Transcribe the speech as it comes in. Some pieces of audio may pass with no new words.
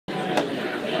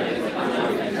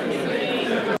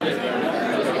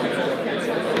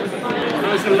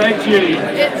select you.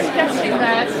 It's getting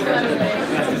there slowly.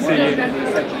 Nice to see you.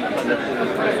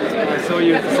 I saw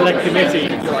you at the select committee.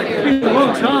 It's been a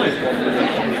long time.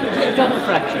 Double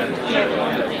fracture.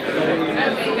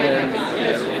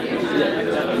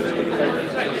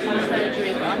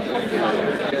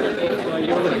 Well,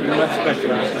 you're looking much better.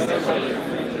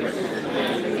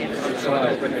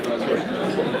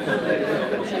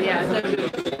 Yeah,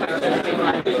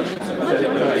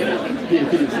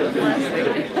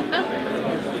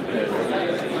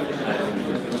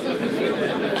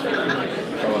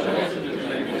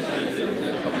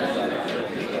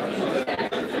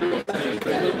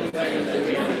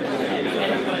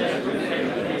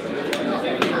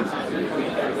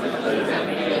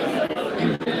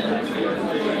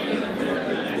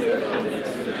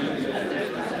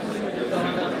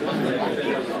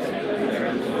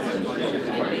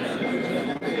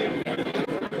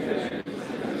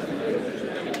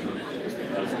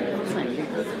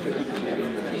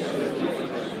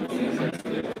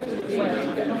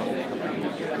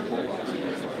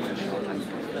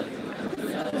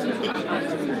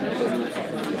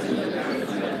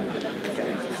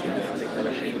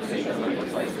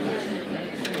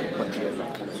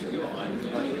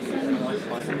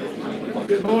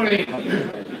 Good morning.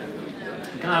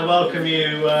 Can I welcome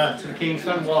you to the King's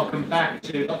Fund? Welcome back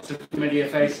to lots of familiar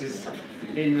faces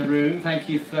in the room. Thank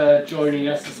you for joining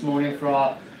us this morning for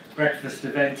our breakfast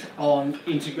event on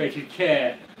integrated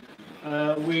care.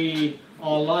 We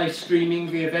are live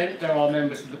streaming the event. There are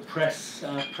members of the press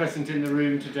present in the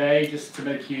room today, just to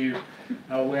make you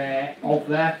aware of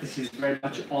that. This is very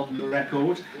much on the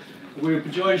record. We will be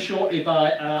joined shortly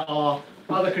by our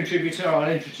other contributor. I'll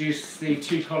introduce the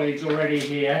two colleagues already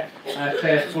here,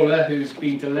 Claire Fuller, who's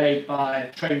been delayed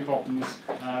by train problems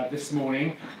this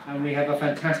morning, and we have a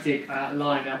fantastic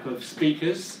lineup of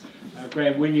speakers.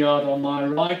 Winyard on my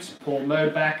right, Paul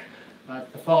Maubach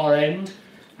at the far end,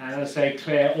 and as I say,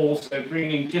 Claire also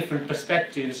bringing different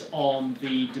perspectives on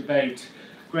the debate.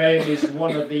 Graham is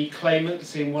one of the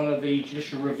claimants in one of the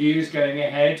judicial reviews going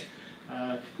ahead,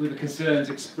 with the concerns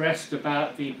expressed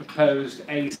about the proposed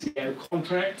ACO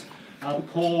contract.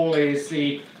 Paul is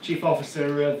the Chief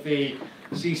Officer of the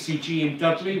CCG in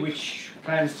Dudley, which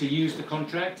plans to use the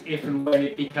contract if and when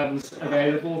it becomes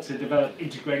available to develop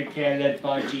integrated care led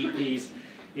by GPs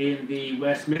in the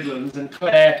West Midlands. And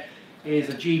Claire is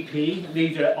a GP,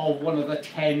 leader of one of the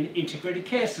 10 integrated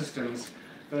care systems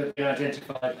that have been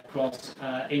identified across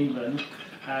England,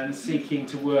 and seeking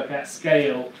to work at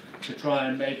scale to try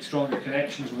and make stronger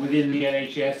connections within the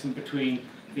NHS and between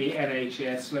the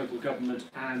NHS, local government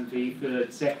and the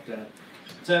third sector.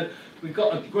 So we've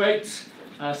got a great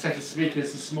set of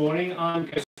speakers this morning. I'm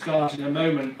going to start in a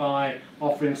moment by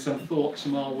offering some thoughts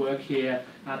from our work here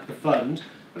at the Fund.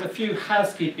 But a few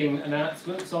housekeeping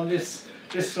announcements. On this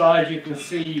slide you can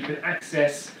see you can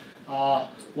access our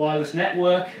wireless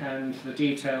network and the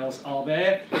details are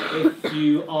there. If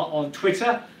you are on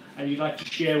Twitter and you'd like to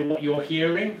share what you're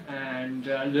hearing and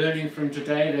learning from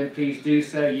today, then please do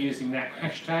so using that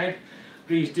hashtag.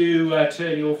 Please do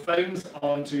turn your phones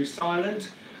on to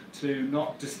silent to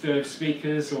not disturb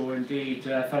speakers or indeed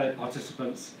fellow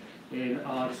participants in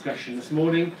our discussion this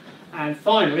morning. And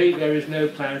finally, there is no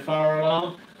planned fire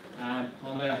alarm.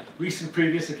 On a recent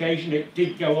previous occasion it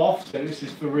did go off, so this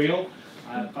is for real,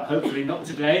 but hopefully not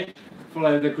today.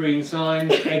 Follow the green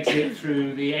signs, exit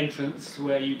through the entrance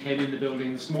where you came in the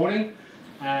building this morning,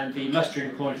 and the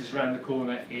mustering point is around the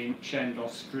corner in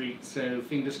Chandos Street. So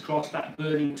fingers crossed that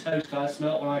burning toast I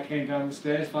smelt when I came down the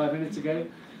stairs 5 minutes ago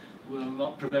will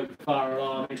not provoke the fire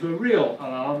alarm into a real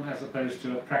alarm as opposed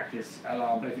to a practice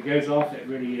alarm. But if it goes off, it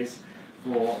really is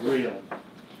for real.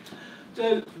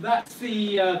 So that's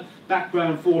the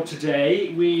background for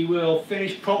today. We will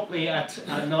finish promptly at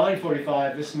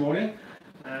 9:45 this morning.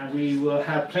 We will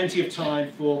have plenty of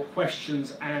time for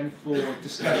questions and for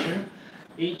discussion.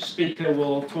 Each speaker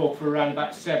will talk for around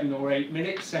about 7 or 8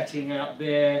 minutes, setting out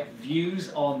their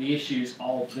views on the issues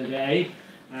of the day.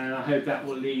 And I hope that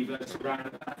will leave us around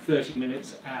about 30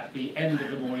 minutes at the end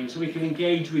of the morning so we can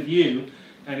engage with you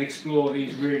and explore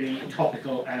these really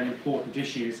topical and important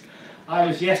issues. I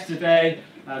was yesterday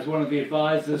as one of the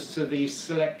advisors to the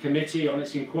Select Committee on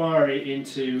its inquiry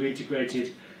into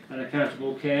integrated and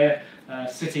accountable care,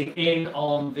 sitting in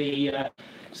on the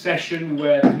session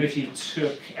where the committee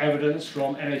took evidence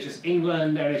from NHS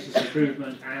England, NHS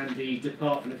Improvement and the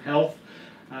Department of Health.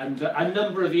 And a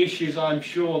number of the issues I'm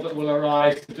sure that will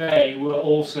arise today were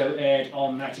also aired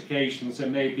on that occasion, so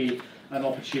maybe an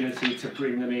opportunity to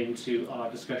bring them into our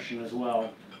discussion as well.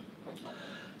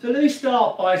 So let me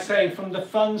start by saying, from the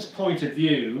Fund's point of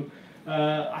view,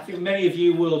 I think many of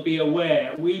you will be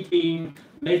aware we've been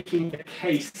making the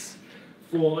case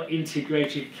for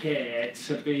integrated care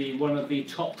to be one of the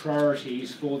top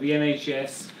priorities for the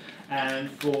NHS and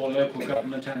for local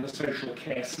government and the social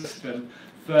care system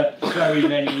for very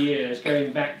many years,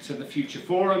 going back to the Future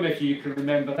Forum, if you can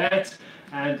remember that,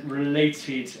 and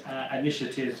related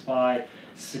initiatives by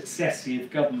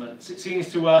successive governments. It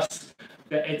seems to us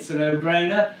that it's a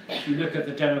no-brainer. If you look at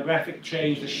the demographic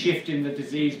change, the shift in the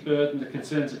disease burden, the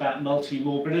concerns about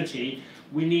multi-morbidity,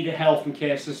 we need a health and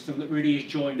care system that really is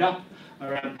joined up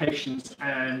around patients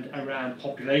and around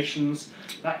populations.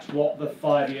 That's what the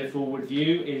 5-year forward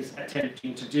view is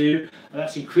attempting to do, and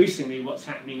that's increasingly what's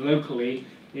happening locally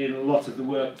in a lot of the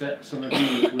work that some of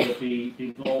you will be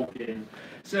involved in.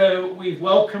 So we've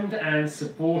welcomed and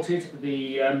supported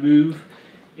the move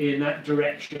in that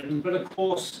direction, but of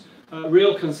course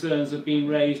real concerns have been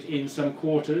raised in some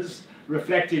quarters,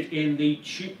 reflected in the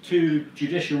two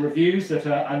judicial reviews that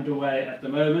are underway at the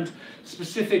moment,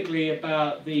 specifically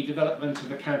about the development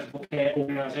of accountable care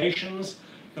organisations,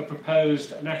 the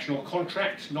proposed national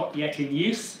contract, not yet in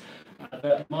use,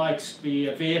 that might be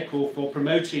a vehicle for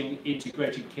promoting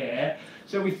integrated care.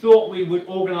 So we thought we would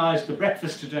organise the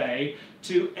breakfast today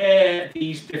to air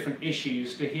these different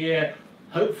issues, to hear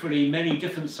hopefully many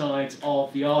different sides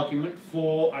of the argument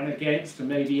for and against, and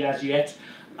maybe as yet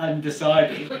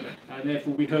undecided, and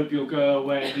therefore we hope you'll go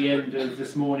away at the end of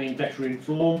this morning better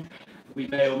informed. We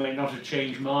may or may not have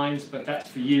changed minds, but that's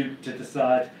for you to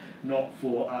decide, not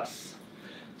for us.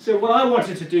 So what I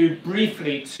wanted to do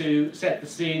briefly to set the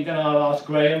scene, then I'll ask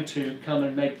Graham to come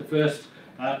and make the first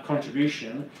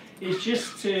contribution, is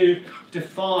just to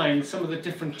define some of the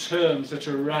different terms that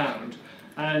are around.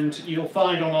 And you'll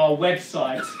find on our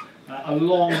website a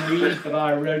long read that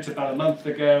I wrote about a month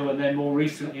ago, and then more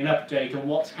recently an update on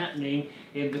what's happening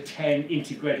in the 10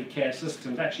 integrated care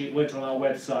systems. Actually, it went on our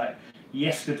website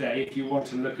yesterday if you want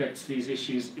to look at these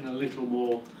issues in a little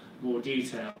more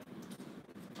detail.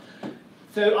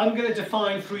 So I'm going to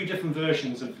define 3 different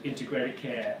versions of integrated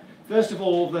care. First of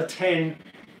all, the 10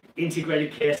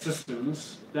 integrated care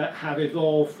systems that have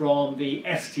evolved from the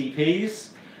STPs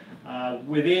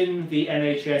within the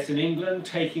NHS in England,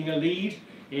 taking a lead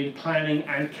in planning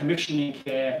and commissioning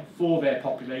care for their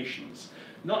populations.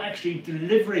 Not actually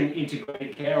delivering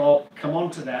integrated care, I'll come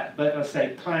on to that, but as I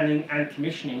say, planning and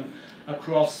commissioning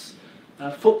across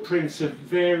footprints of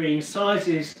varying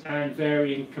sizes and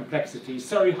varying complexities.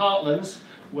 Surrey Heartlands,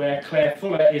 where Claire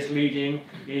Fuller is leading,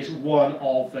 is one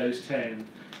of those 10.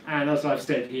 And as I've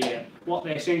said here, what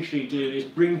they essentially do is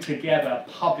bring together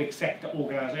public sector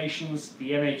organisations,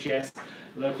 the NHS,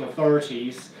 local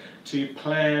authorities, to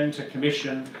plan, to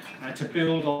commission, and to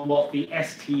build on what the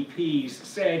STPs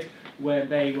said when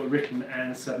they were written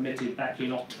and submitted back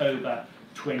in October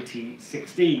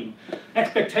 2016.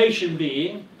 Expectation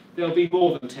being there'll be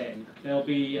more than 10. There'll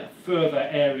be further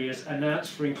areas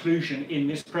announced for inclusion in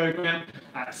this programme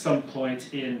at some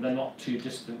point in the not too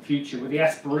distant future, with the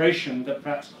aspiration that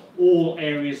perhaps all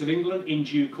areas of England in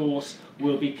due course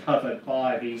will be covered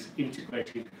by these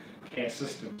integrated care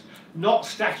systems. Not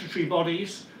statutory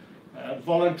bodies,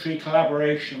 voluntary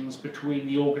collaborations between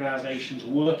the organisations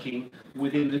working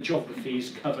within the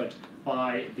geographies covered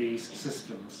by these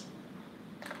systems.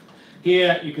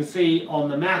 Here you can see on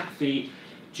the map the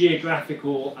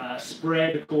geographical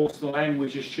spread. Of course, the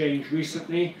language has changed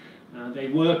recently. They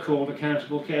were called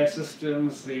accountable care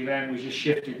systems. The language has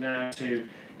shifted now to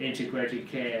integrated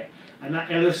care. And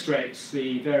that illustrates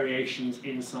the variations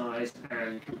in size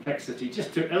and complexity.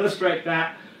 Just to illustrate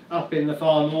that, up in the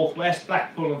far northwest,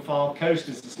 Blackpool and Far Coast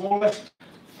is the smallest,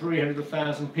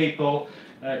 300,000 people.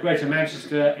 Greater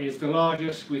Manchester is the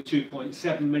largest with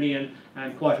 2.7 million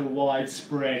and quite a wide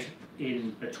spread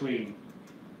in between.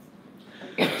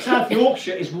 South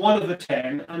Yorkshire is one of the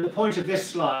 10, and the point of this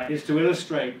slide is to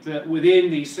illustrate that within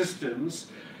these systems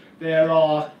there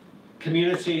are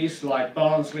communities like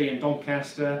Barnsley and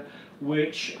Doncaster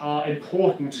which are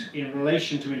important in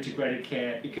relation to integrated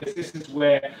care, because this is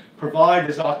where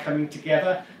providers are coming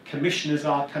together, commissioners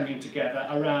are coming together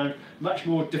around much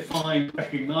more defined,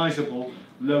 recognisable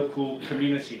local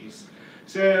communities.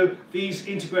 So these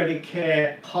integrated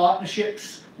care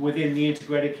partnerships within the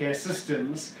integrated care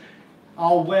systems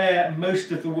are where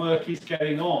most of the work is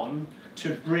going on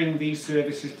to bring these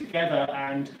services together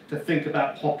and to think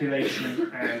about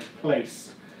population and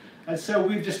place. And so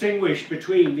we've distinguished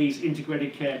between these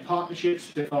integrated care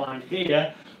partnerships defined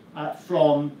here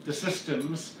from the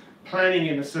systems, planning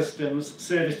in the systems,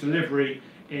 service delivery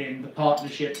in the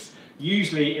partnerships,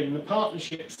 usually in the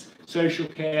partnerships, social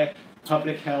care,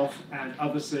 public health and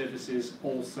other services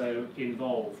also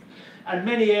involved. And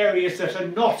many areas that are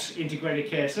not integrated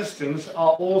care systems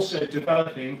are also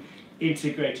developing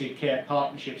integrated care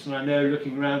partnerships. And I know,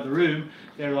 looking around the room,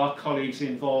 there are colleagues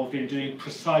involved in doing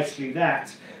precisely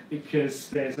that, because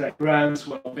there's a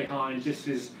groundswell behind this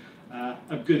is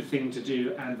a good thing to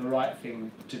do and the right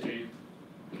thing to do.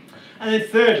 And then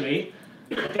thirdly,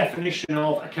 the definition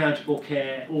of accountable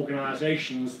care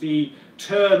organisations. The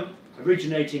term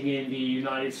originating in the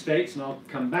United States, and I'll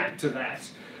come back to that,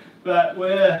 but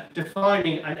we're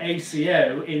defining an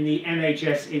ACO in the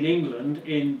NHS in England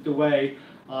in the way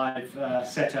I've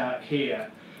set out here.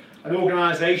 An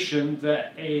organisation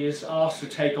that is asked to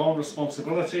take on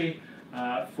responsibility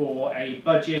for a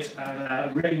budget and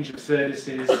a range of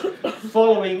services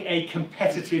following a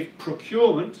competitive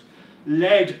procurement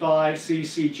led by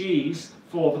CCGs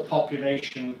for the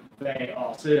population they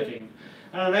are serving.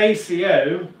 And an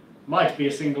ACO might be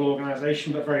a single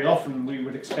organisation, but very often we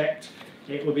would expect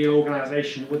it will be an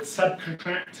organisation with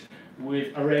subcontract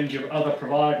with a range of other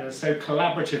providers, so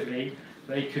collaboratively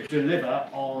they could deliver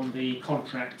on the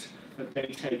contract that they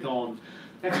take on.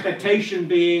 Expectation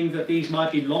being that these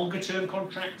might be longer term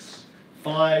contracts,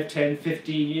 5, 10,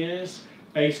 15 years,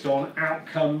 based on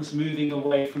outcomes moving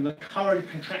away from the current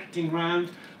contracting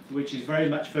round, which is very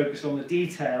much focused on the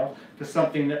detail, to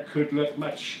something that could look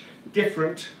much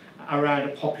different around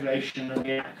a population and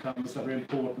the outcomes that are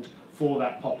important for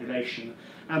that population.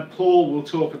 And Paul will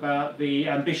talk about the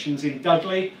ambitions in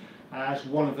Dudley as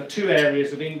one of the two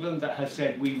areas of England that has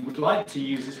said we would like to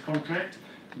use this contract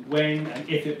when and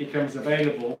if it becomes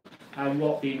available, and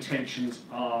what the intentions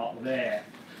are there.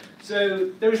 So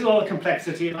there is a lot of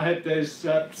complexity, and I hope those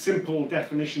simple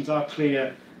definitions are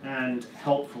clear and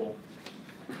helpful.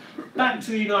 Back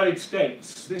to the United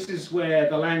States. This is where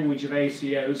the language of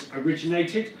ACOs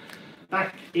originated.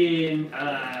 Back in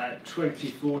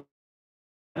 2014,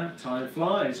 time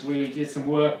flies, we did some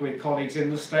work with colleagues in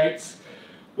the States.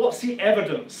 What's the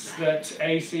evidence that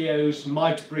ACOs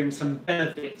might bring some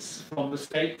benefits from the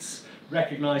States,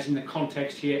 recognising the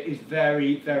context here is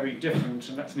very, very different,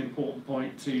 and that's an important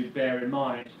point to bear in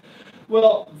mind.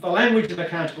 Well, the language of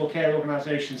accountable care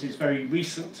organisations is very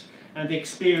recent, and the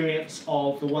experience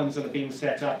of the ones that are being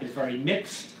set up is very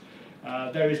mixed.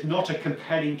 There is not a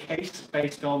compelling case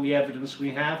based on the evidence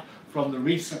we have from the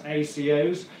recent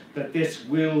ACOs that this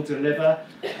will deliver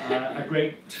a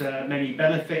great many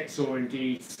benefits or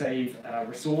indeed save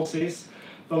resources.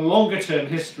 The longer term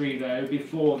history though,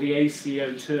 before the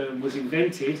ACO term was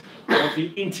invented, of the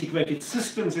integrated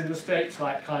systems in the States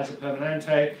like Kaiser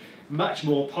Permanente, much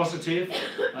more positive,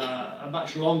 a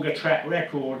much longer track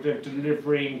record of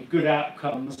delivering good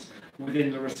outcomes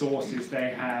within the resources they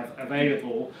have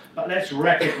available. But let's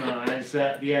recognise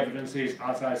that the evidence is,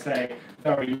 as I say,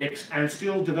 very mixed and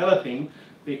still developing,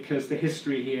 because the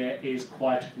history here is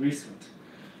quite recent.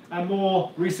 And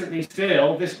more recently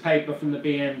still, this paper from the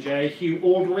BMJ, Hugh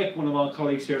Alderwick, one of our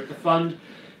colleagues here at the Fund,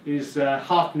 is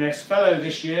Harkness Fellow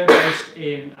this year, based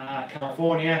in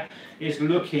California, is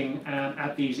looking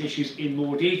at these issues in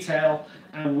more detail,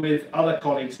 and with other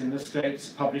colleagues in the States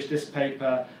published this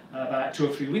paper about 2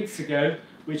 or 3 weeks ago,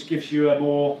 which gives you a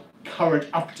more current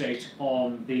update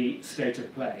on the state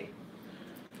of play.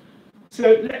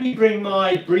 So let me bring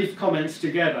my brief comments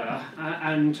together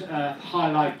and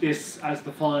highlight this as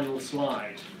the final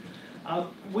slide.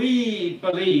 We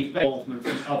believe involvement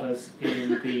from others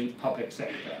in the public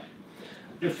sector.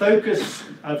 The focus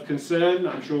of concern,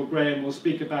 I'm sure Graham will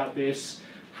speak about this,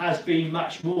 has been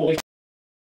much more.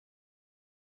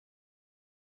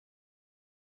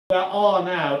 There are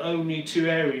now only 2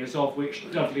 areas, of which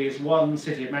Dudley is one,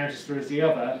 City of Manchester is the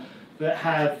other, that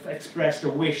have expressed a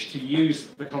wish to use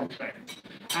the contract.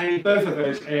 And in both of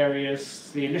those areas,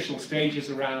 the initial stages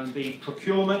around the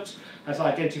procurement has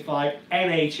identified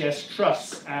NHS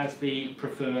trusts as the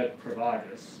preferred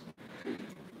providers.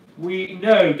 We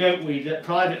know, don't we, that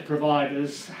private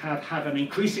providers have had an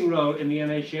increasing role in the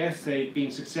NHS. They've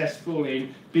been successful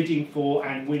in bidding for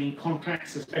and winning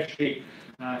contracts, especially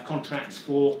contracts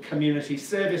for community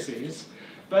services,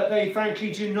 but they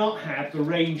frankly do not have the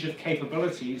range of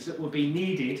capabilities that would be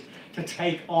needed to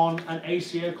take on an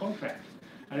ACO contract.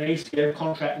 An ACO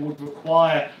contract would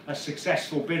require a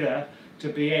successful bidder to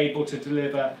be able to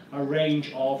deliver a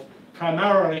range of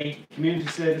primarily community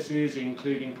services,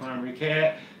 including primary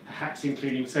care, perhaps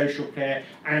including social care,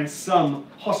 and some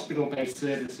hospital-based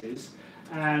services.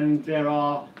 And there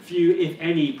are few, if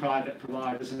any, private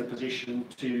providers in a position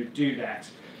to do that.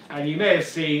 And you may have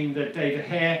seen that David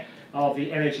Hare of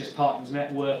the NHS Partners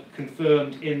Network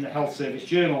confirmed in the Health Service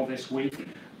Journal this week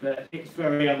that it's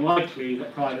very unlikely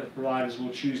that private providers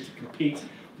will choose to compete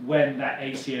when that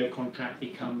ACO contract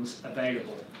becomes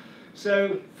available.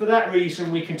 So for that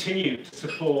reason, we continue to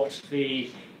support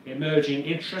the emerging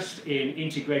interest in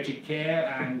integrated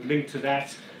care, and linked to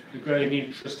that, the growing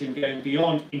interest in going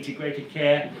beyond integrated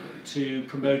care to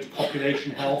promote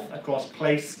population health across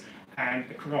place and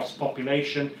across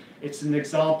population. It's an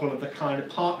example of the kind of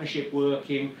partnership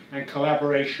working and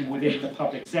collaboration within the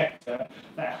public sector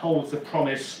that holds the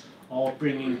promise of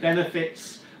bringing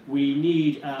benefits. We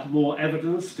need more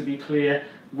evidence to be clear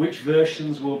which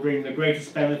versions will bring the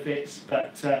greatest benefits,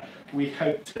 but we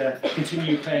hope to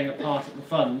continue playing a part of the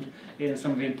fund in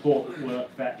some of the important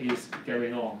work that is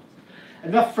going on.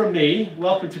 Enough from me.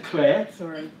 Welcome to Claire.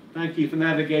 Sorry. Thank you for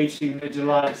navigating the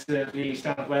delights of the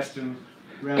South Western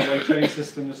Railway train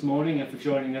system this morning and for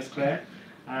joining us, Claire.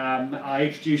 I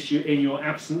introduced you in your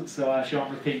absence, so I shan't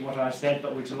repeat what I said,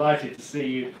 but we're delighted to see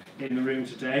you in the room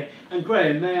today. And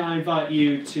Graham, may I invite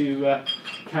you to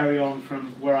carry on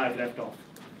from where I've left off?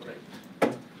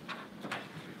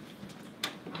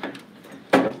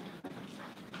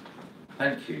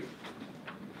 Thank you.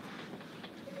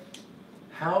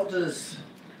 How does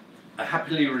a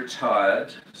happily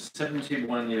retired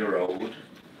 71-year-old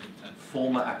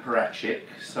former apparatchik,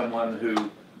 someone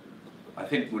who I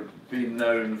think would be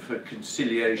known for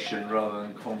conciliation rather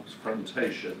than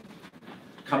confrontation,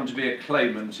 come to be a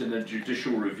claimant in a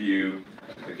judicial review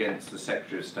against the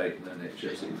Secretary of State and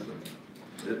NHS England?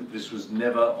 This was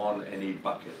never on any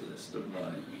bucket list of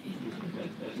mine.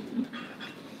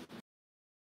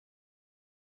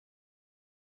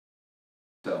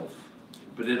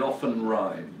 But it often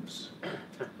rhymes,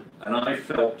 and I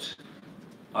felt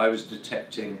I was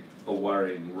detecting a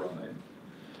worrying rhyme.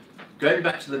 Going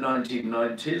back to the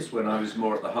 1990s, when I was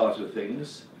more at the heart of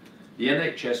things, the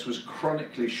NHS was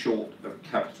chronically short of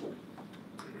capital.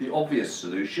 The obvious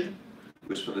solution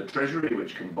was for the Treasury,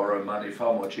 which can borrow money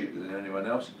far more cheaply than anyone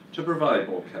else, to provide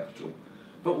more capital.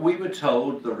 But we were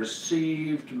told the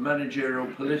received managerial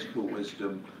political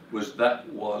wisdom was that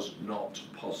was not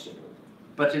possible.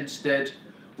 But instead,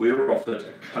 we were offered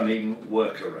a cunning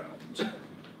workaround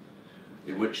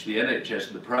in which the NHS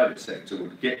and the private sector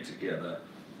would get together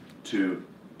to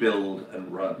build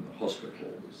and run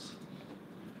hospitals.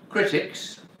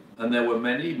 Critics, and there were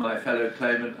many, my fellow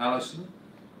claimant Alison,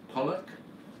 Pollock,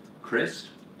 Chris,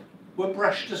 were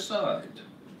brushed aside.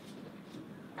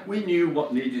 We knew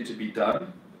what needed to be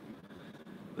done.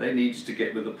 They needed to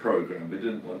get with the programme. We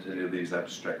didn't want any of these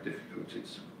abstract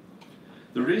difficulties.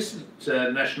 The recent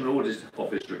National Audit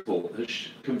Office report has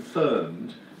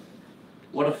confirmed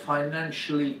what a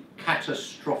financially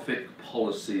catastrophic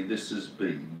policy this has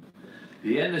been.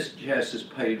 The NHS has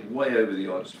paid way over the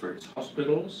odds for its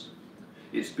hospitals.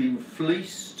 It's been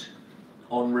fleeced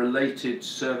on related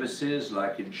services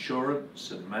like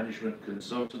insurance and management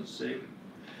consultancy,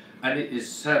 and it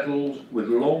is saddled with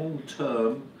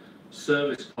long-term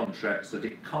service contracts that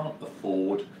it can't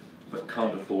afford, but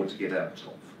can't afford to get out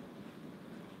of.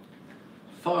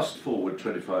 Fast forward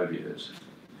 25 years.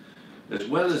 As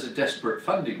well as a desperate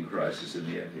funding crisis in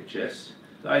the NHS,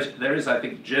 there is, I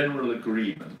think, general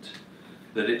agreement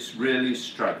that it's really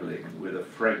struggling with a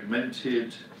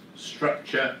fragmented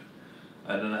structure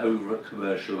and an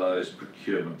over-commercialised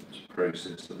procurement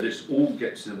process. And this all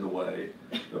gets in the way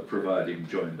of providing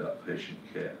joined-up patient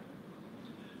care.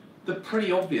 The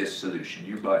pretty obvious solution,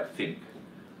 you might think,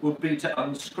 would be to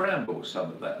unscramble some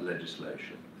of that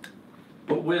legislation.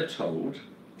 But we're told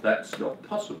that's not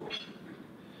possible.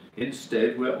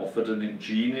 Instead, we're offered an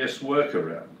ingenious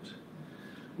workaround,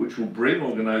 which will bring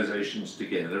organisations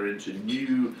together into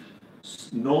new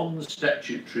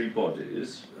non-statutory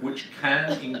bodies, which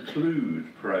can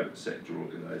include private sector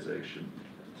organisations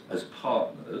as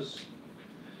partners,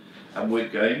 and we're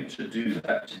going to do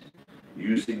that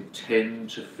using 10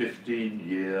 to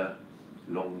 15-year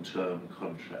long-term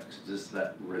contracts. Does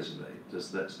that resonate?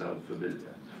 Does that sound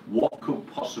familiar? What could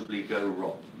possibly go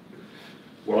wrong?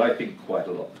 Well, I think quite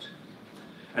a lot.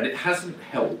 And it hasn't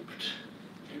helped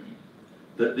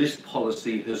that this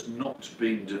policy has not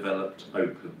been developed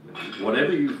openly.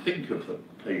 Whatever you think of the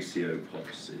ACO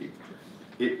policy,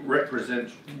 it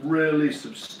represents really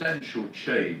substantial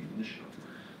change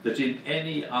that in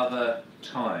any other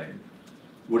time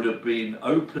would have been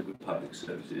open with public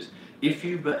services. If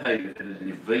you behave in an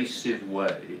evasive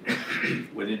way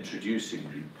when introducing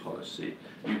new policy,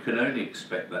 you can only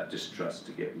expect that distrust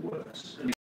to get worse.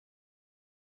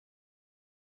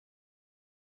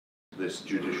 This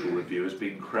judicial review has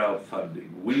been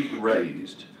crowdfunding. We've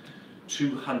raised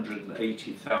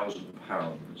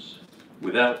 £280,000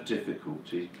 without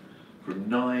difficulty from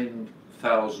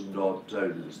 9,000 odd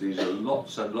donors. These are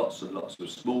lots and lots and lots of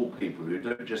small people who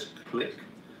don't just click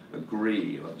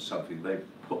agree on something, they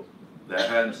put their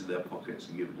hands in their pockets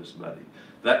and given us money.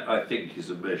 That, I think, is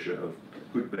a measure of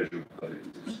good measure of public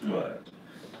quiet.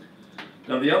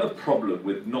 Now, the other problem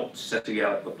with not setting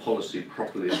out the policy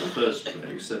properly in the first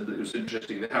place, and it was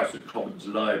interesting, the House of Commons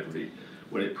Library,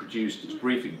 when it produced its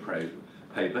briefing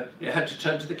paper, it had to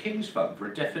turn to the King's Fund for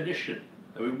a definition.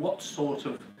 I mean, what sort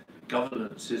of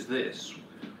governance is this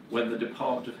when the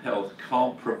Department of Health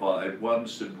can't provide one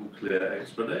simple, clear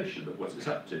explanation of what it's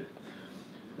up to?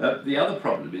 The other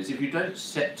problem is, if you don't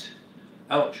set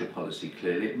out your policy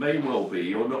clearly, it may well be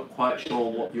you're not quite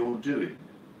sure what you're doing.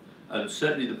 And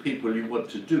certainly the people you want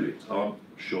to do it aren't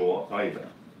sure either.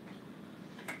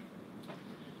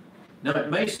 Now, it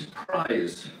may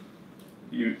surprise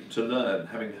you to learn,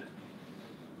 having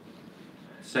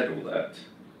said all that,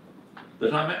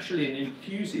 that I'm actually an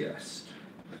enthusiast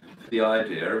for the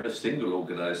idea of a single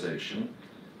organisation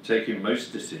taking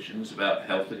most decisions about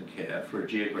health and care for a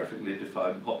geographically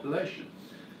defined population.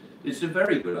 It's a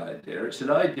very good idea. It's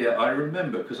an idea I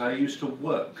remember because I used to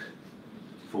work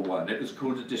for one. It was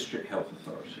called a district health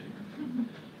authority.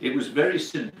 It was very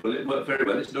simple. It worked very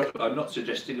well. It's not, I'm not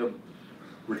suggesting a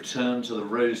return to the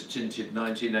rose-tinted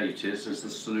 1980s as the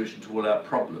solution to all our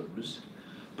problems,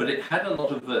 but it had a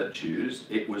lot of virtues.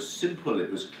 It was simple.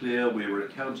 It was clear. We were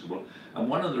accountable. And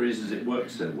one of the reasons it worked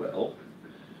so well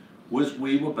was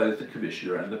we were both the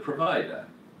commissioner and the provider.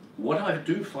 What I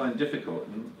do find difficult,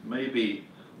 and maybe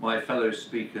my fellow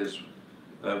speakers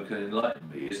can enlighten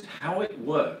me, is how it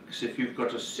works if you've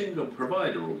got a single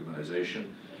provider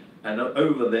organisation and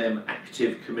over them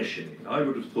active commissioning. I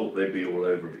would have thought they'd be all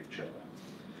over each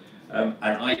other.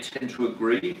 And I tend to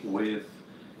agree with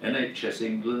NHS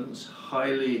England's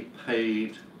highly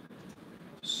paid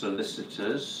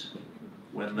solicitors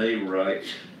when they write,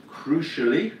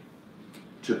 crucially,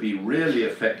 to be really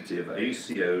effective,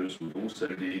 ACOs would also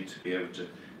need to be able to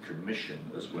commission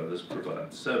as well as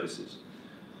provide services.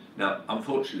 Now,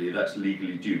 unfortunately, that's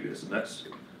legally dubious, and that's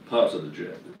part of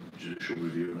the judicial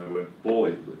review, and I won't bore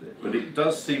you with it. But it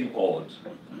does seem odd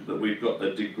that we've got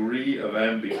a degree of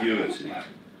ambiguity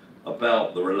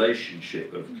about the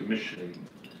relationship of commissioning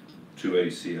to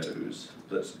ACOs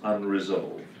that's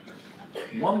unresolved.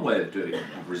 One way of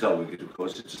resolving it, of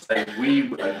course, is to say we,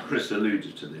 and Chris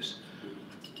alluded to this,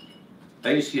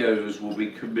 ACOs will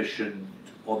be commissioned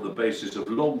on the basis of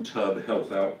long-term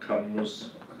health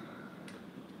outcomes.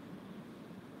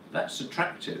 That's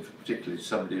attractive, particularly to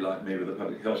somebody like me with a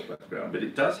public health background, but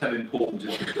it does have important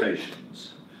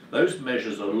implications. Those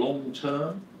measures are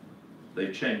long-term,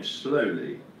 they change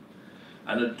slowly,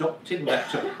 and adopting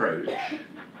that approach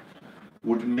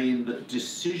would mean that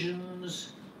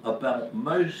decisions about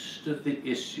most of the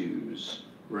issues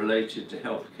related to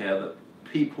healthcare that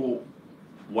people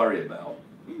worry about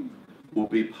will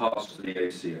be passed to the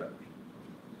ACO.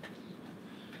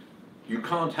 You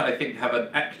can't, I think, have an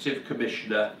active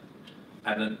commissioner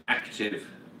and an active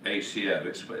ACO.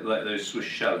 It's like those Swiss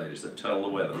chalets that tell the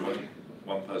weather.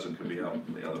 One person can be out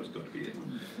and the other's got to be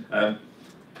in.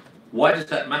 Why does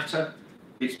that matter?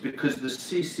 It's because the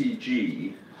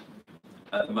CCG,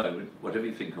 at the moment, whatever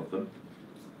you think of them,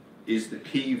 is the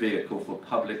key vehicle for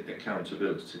public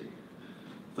accountability.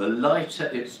 The lighter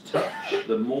its touch,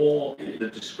 the more the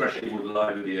discretion would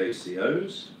lie with the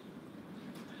ACOs,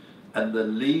 and the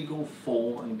legal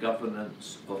form and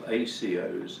governance of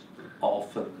ACOs are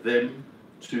for them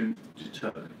to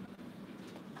determine.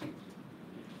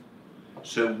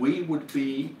 So we would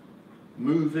be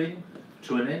moving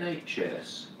to an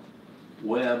NHS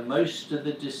where most of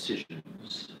the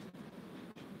decisions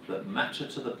that matter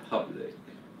to the public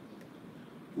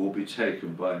will be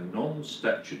taken by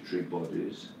non-statutory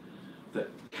bodies that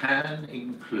can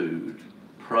include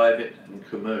private and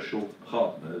commercial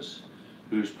partners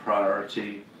whose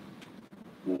priority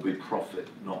will be profit,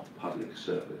 not public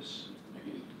service.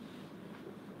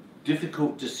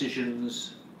 Difficult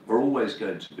decisions are always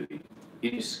going to be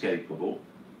inescapable.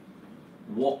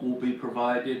 What will be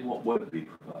provided, what won't be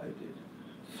provided.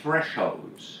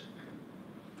 Thresholds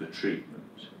for treatment.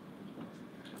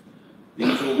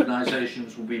 These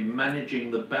organisations will be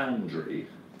managing the boundary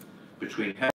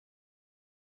between health,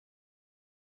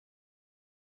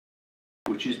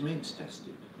 which is means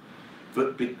tested.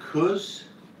 But because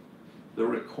the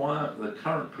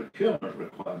current procurement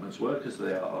requirements work as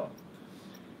they are,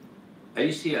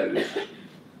 ACOs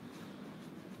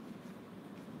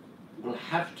will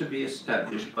have to be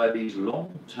established by these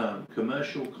long-term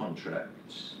commercial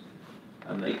contracts,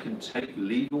 and they can take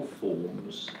legal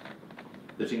forms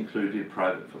that included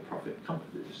private for-profit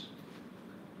companies.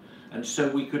 And so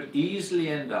we could easily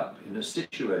end up in a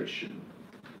situation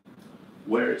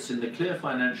where it's in the clear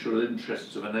financial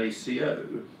interests of an ACO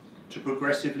to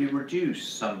progressively reduce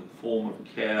some form of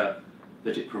care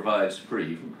that it provides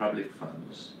free from public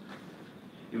funds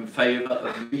in favour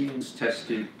of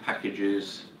means-tested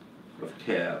packages of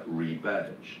care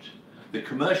rebadged. The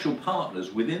commercial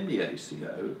partners within the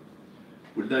ACO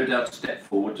would no doubt step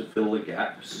forward to fill the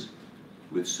gaps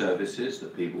with services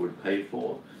that people would pay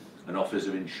for and offers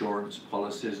of insurance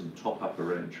policies and top-up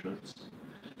arrangements.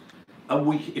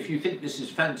 And if you think this is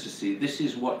fantasy, this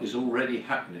is what is already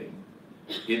happening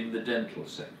in the dental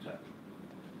sector.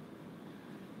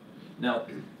 Now,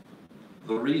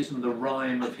 the reason the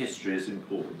rhyme of history is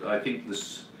important, I think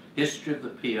this history of the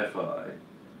PFI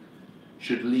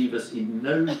should leave us in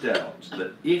no doubt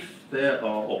that if there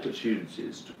are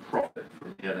opportunities to profit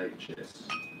from the NHS,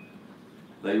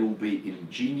 they will be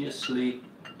ingeniously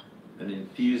and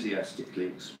enthusiastically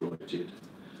exploited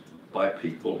by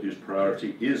people whose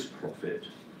priority is profit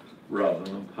rather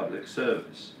than public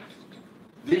service.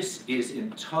 This is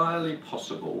entirely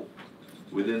possible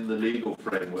within the legal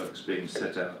frameworks being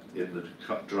set out in the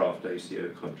draft ACO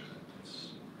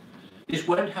contracts. This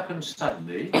won't happen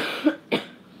suddenly.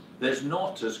 There's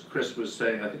not, as Chris was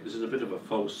saying, I think this is a bit of a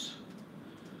false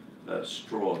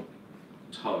straw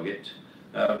target,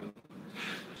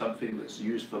 something that's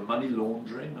used for money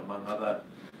laundering, among other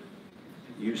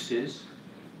uses,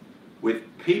 with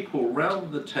people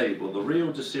round the table, the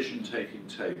real decision-taking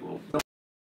table,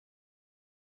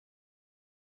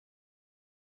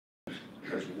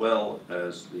 as well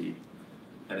as the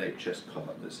NHS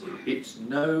partners. It's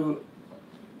no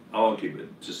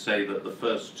argument to say that the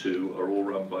first two are all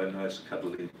run by nice,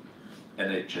 cuddly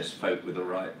NHS folk with the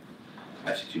right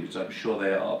attitudes. I'm sure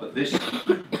they are, but this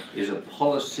is a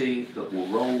policy that will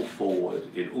roll forward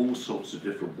in all sorts of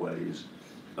different ways,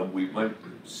 and we won't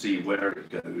see where it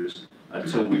goes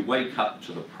until we wake up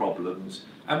to the problems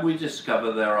and we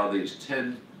discover there are these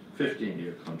 10,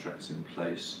 15-year contracts in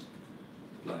place,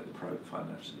 like the Private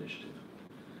Finance Initiative.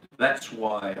 That's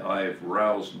why I've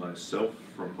roused myself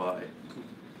from my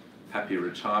happy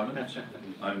retirement.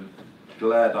 I'm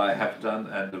glad I have done,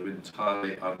 and am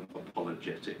entirely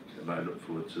unapologetic, and I look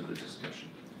forward to the discussion.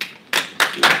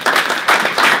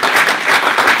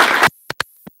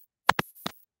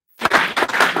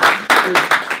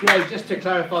 Greg, just to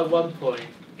clarify one point,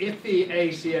 if the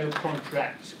ACO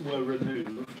contract were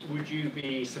removed, would you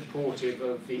be supportive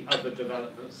of the other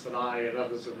developments that I and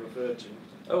others have referred to?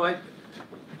 Oh,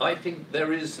 I think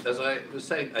there is, as I was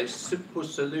saying, a simple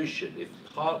solution. If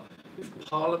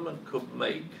Parliament could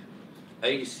make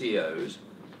ACOs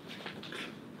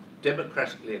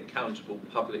democratically accountable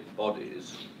public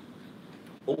bodies,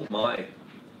 all my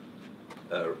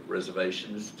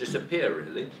reservations disappear,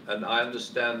 really. And I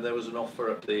understand there was an offer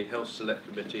at the Health Select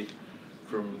Committee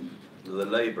from the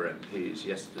Labour MPs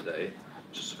yesterday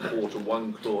to support a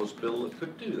one-clause bill that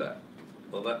could do that.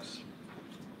 Well, that's...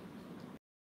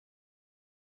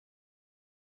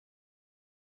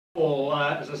 Or,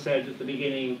 as I said at the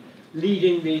beginning,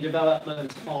 leading the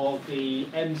development of the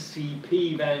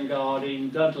MCP vanguard in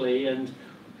Dudley, and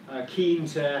keen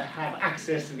to have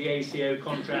access to the ACO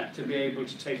contract to be able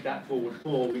to take that forward.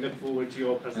 Paul, we look forward to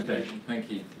your presentation. Okay, thank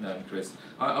you, Chris.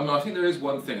 I think there is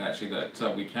one thing actually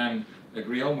that we can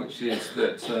agree on, which is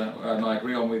that, and I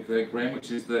agree on with Graham,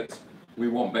 which is that we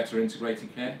want better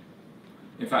integrated care.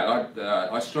 In fact,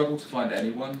 I struggle to find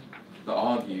anyone that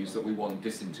argues that we want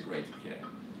disintegrated care.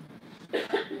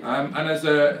 And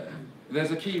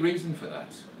there's a key reason for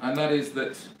that, and that is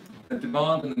that the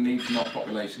demand and the need from our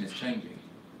population is changing.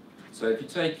 So if you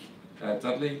take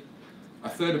Dudley, a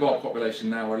third of our population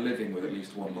now are living with at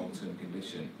least one long-term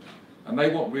condition, and they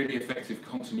want really effective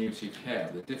continuity of care,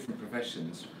 the different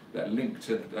professions that link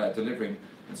to delivering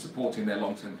and supporting their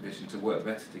long-term condition to work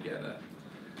better together.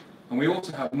 And we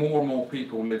also have more and more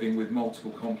people living with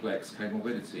multiple complex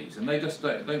comorbidities, and they just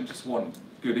don't just want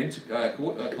good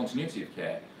continuity of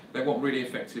care, they want really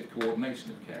effective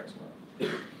coordination of care as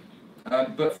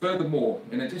well. But furthermore,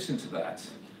 in addition to that,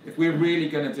 if we're really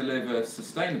going to deliver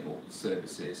sustainable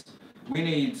services, we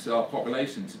need our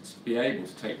population to be able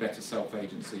to take better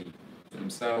self-agency for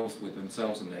themselves, with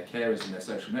themselves and their carers and their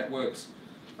social networks,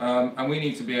 and we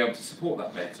need to be able to support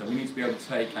that better. We need to be able to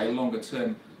take a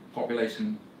longer-term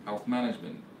population health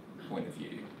management point of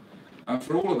view. And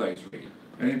for all of those reasons,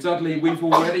 and in Dudley, we've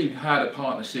already had a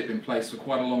partnership in place for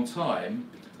quite a long time,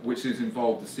 which has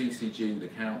involved the CCG, the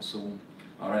council,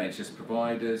 our NHS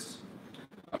providers,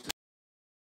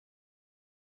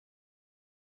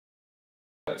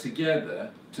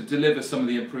 together to deliver some of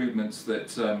the improvements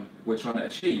that we're trying to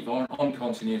achieve on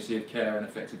continuity of care and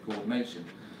effective coordination.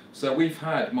 So we've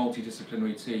had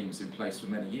multidisciplinary teams in place for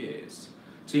many years,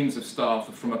 teams of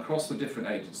staff from across the different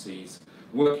agencies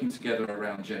working together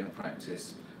around general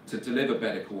practice to deliver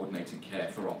better coordinated care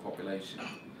for our population.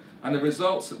 And the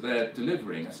results that they're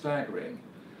delivering are staggering.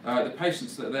 The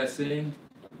patients that they're seeing,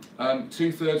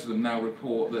 2/3 of them now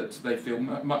report that they feel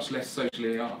much less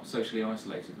socially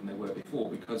isolated than they were before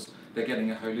because they're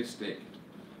getting a holistic,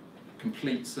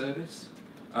 complete service.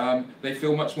 They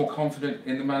feel much more confident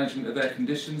in the management of their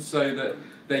conditions, so that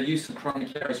their use of primary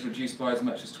care is reduced by as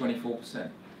much as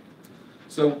 24%.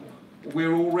 So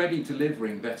we're already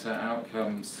delivering better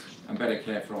outcomes and better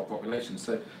care for our population.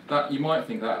 So that, you might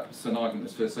think that's an argument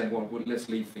that's for saying, well, let's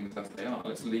leave things as they are.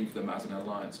 Let's leave them as an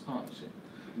alliance partnership.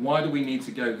 Why do we need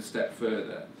to go the step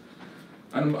further?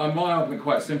 And my argument,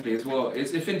 quite simply, is, well,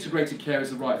 is if integrated care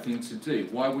is the right thing to do,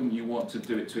 why wouldn't you want to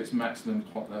do it to its maximum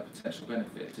potential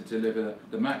benefit, to deliver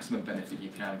the maximum benefit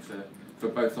you can for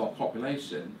both our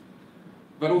population,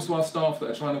 but also our staff that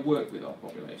are trying to work with our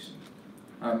population?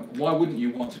 Why wouldn't you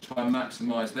want to try and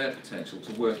maximise their potential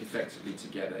to work effectively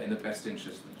together in the best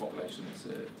interest of the population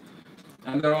they serve?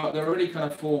 And there are really kind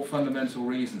of 4 fundamental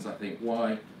reasons, I think,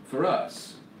 why, for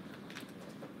us,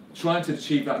 trying to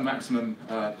achieve that maximum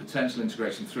potential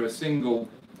integration through a single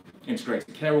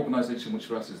integrated care organisation, which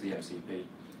for us is the MCP,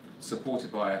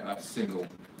 supported by a single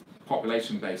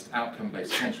population-based,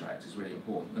 outcome-based contract, is really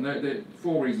important. And there are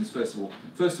 4 reasons, first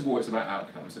of all, it's about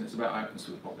outcomes, and it's about outcomes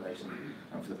for the population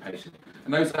and for the patient.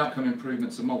 And those outcome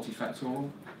improvements are multifactorial.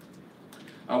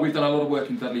 We've done a lot of work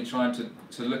in Dudley trying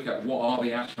to look at what are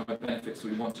the outcome benefits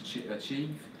that we want to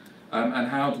achieve, and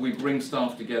how do we bring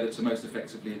staff together to most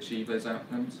effectively achieve those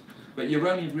outcomes. But you're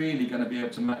only really going to be able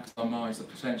to maximise the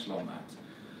potential on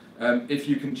that if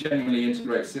you can genuinely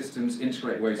integrate systems,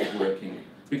 integrate ways of working,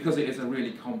 because it is a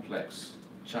really complex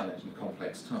challenge and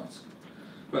complex task.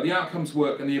 But the outcomes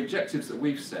work and the objectives that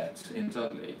we've set in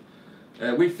Dudley,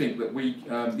 we think that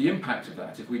the impact of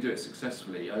that, if we do it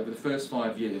successfully over the first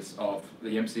 5 years of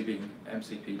the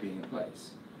MCP being in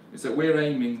place, is that we're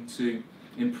aiming to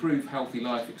improve healthy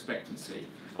life expectancy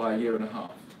by 1.5 years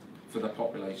for the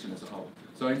population as a whole.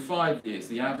 So in 5 years,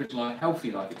 the average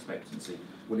healthy life expectancy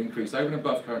will increase over and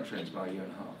above current trends by 1.5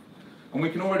 years. And we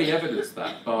can already evidence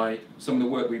that by some of the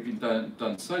work we've been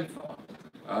done so far.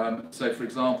 So for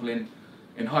example, in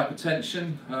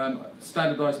hypertension,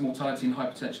 standardised mortality in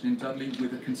hypertension in Dudley,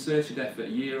 with a concerted effort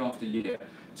year after year,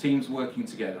 teams working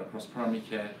together across primary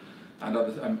care and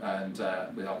others,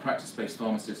 with our practice-based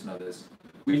pharmacists and others,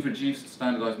 we've reduced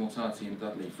standardised mortality in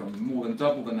Dudley from more than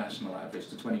double the national average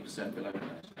to 20% below the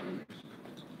national average.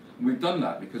 And we've done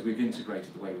that because we've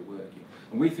integrated the way we're working.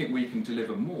 And we think we can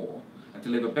deliver more and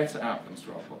deliver better outcomes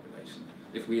for our population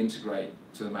if we integrate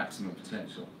to the maximum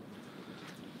potential.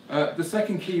 The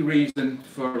second key reason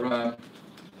for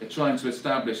trying to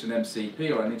establish an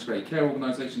MCP or an integrated care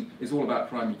organisation is all about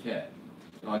primary care,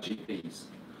 our GPs.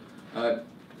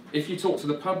 If you talk to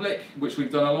the public, which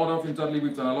we've done a lot of in Dudley,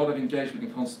 we've done a lot of engagement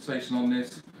and consultation on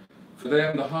this. For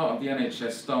them, the heart of the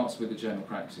NHS starts with the general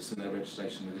practice and their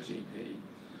registration with the GP.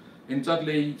 In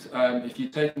Dudley, if you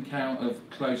take account of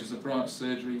closures of branch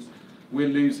surgeries, we're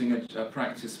losing a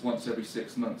practice once every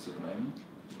 6 months at the moment.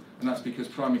 And that's because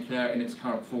primary care in its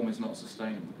current form is not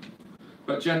sustainable.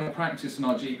 But general practice and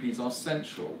our GPs are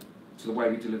central to the way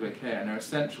we deliver care, and they're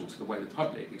essential to the way the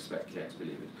public expect care to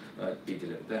be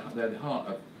delivered. They're the heart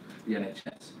of the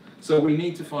NHS. So we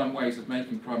need to find ways of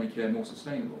making primary care more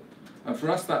sustainable. And for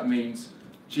us that means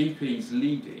GPs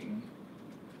leading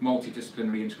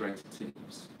multidisciplinary integrated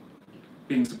teams,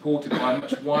 being supported by a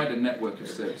much wider network of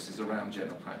services around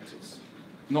general practice,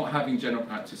 not having general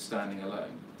practice standing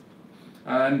alone.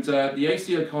 And the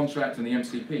ACO contract and the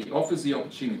MCP offers the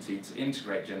opportunity to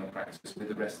integrate general practice with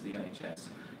the rest of the NHS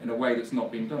in a way that's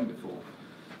not been done before.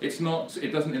 It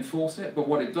doesn't enforce it, but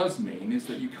what it does mean is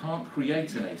that you can't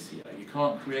create an ACO, you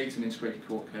can't create an integrated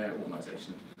core care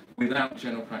organisation without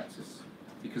general practice,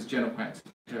 because general practice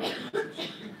is a care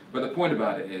organisation. But the point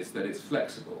about it is that it's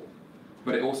flexible,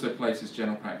 but it also places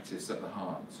general practice at the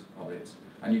heart of it,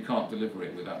 and you can't deliver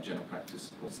it without general practice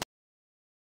support.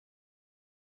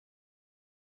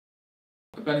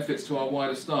 The benefits to our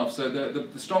wider staff. So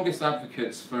the strongest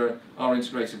advocates for our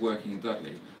integrated working in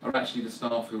Dudley are actually the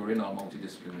staff who are in our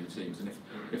multidisciplinary teams. And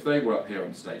if they were up here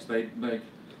on stage, they'd make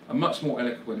a much more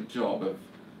eloquent job of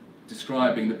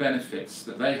describing the benefits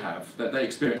that they have, that they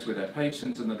experience with their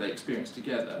patients and that they experience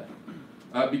together.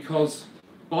 Because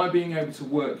by being able to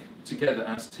work together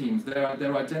as teams,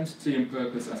 their identity and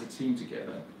purpose as a team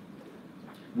together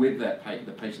with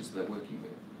the patients that they're working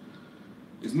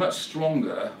with is much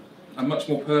stronger and much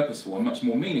more purposeful and much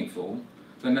more meaningful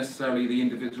than necessarily the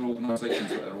individual organisations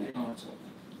that they're all part of.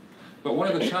 But one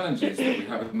of the challenges that we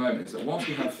have at the moment is that once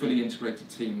we have fully integrated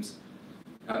teams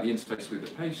at the interface with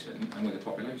the patient and with the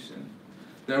population,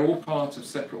 They're all part of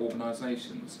separate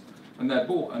organisations, and they're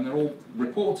all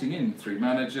reporting in through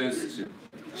managers to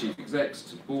chief execs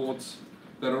to boards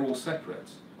that are all separate,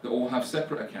 that all have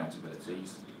separate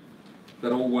accountabilities,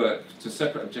 that all work to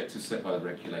separate objectives set by the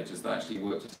regulators, that actually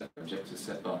work to separate objectives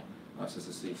set by us as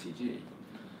a CCG.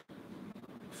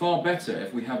 Far better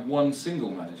if we have one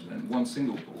single management, one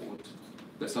single board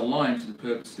that's aligned to the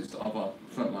purposes of our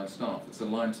frontline staff, that's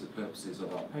aligned to the purposes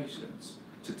of our patients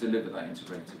to deliver that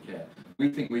integrated care. We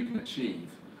think we can achieve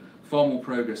far more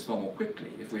progress far more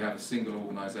quickly if we have a single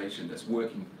organisation that's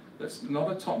working, that's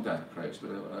not a top-down approach,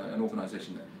 but an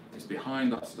organisation that is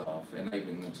behind our staff,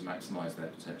 enabling them to maximise their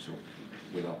potential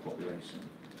with our population.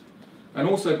 And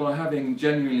also by having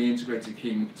genuinely integrated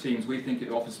teams, we think it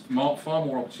offers far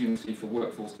more opportunity for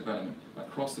workforce development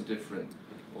across the different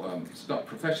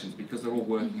professions, because they're all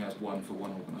working as one for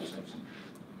one organisation.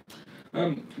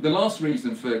 The last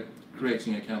reason for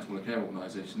creating an accountable care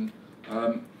organisation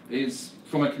is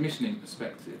from a commissioning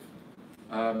perspective.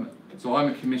 So I'm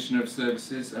a commissioner of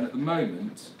services, and at the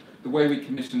moment, the way we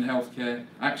commission healthcare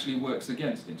actually works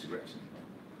against integration.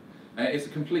 It's a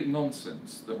complete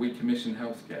nonsense that we commission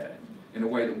healthcare in a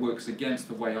way that works against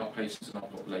the way our patients and our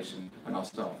population and our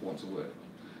staff want to work.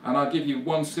 And I'll give you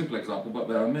one simple example, but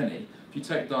there are many. If you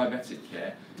take diabetic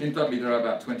care, in Dudley there are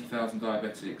about 20,000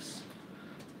 diabetics,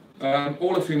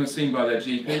 all of whom are seen by their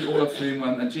GP, all of whom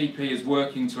a GP is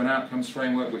working to an outcomes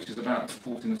framework which is about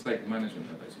supporting the stable management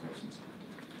of those patients.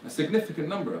 A significant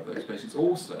number of those patients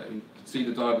also see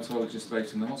the diabetologist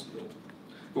based in the hospital.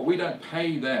 But we don't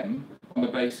pay them on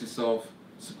the basis of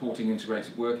supporting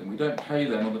integrated working. We don't pay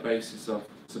them on the basis of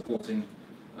supporting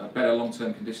better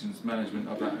long-term conditions management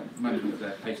of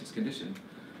their patient's condition.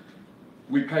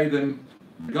 We pay them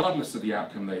regardless of the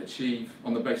outcome they achieve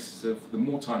on the basis of the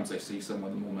more times they see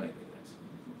someone, the more money they get.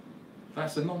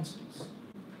 That's a nonsense.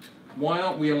 Why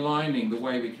aren't we aligning the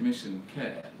way we commission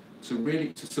care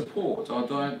to support our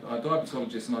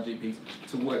diabetologists and our GPs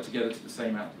to work together to the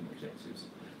same outcome objectives?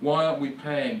 Why aren't we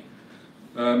paying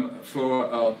for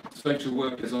our social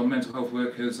workers, our mental health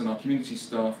workers and our community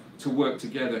staff to work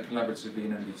together collaboratively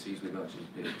in MDCs with our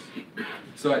GPs?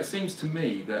 So it seems to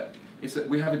me that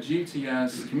we have a duty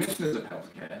as commissioners of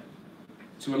healthcare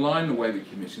to align the way we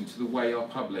commission to the way our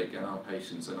public and our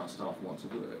patients and our staff want to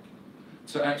work.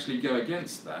 To actually go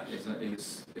against that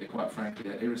is quite frankly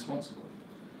irresponsible.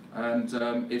 And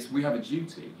we have a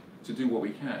duty to do what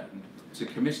we can to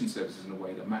commission services in a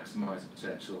way that maximise the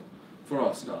potential for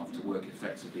our staff to work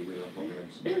effectively with our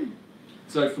population.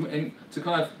 So to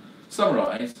kind of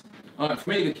summarise, for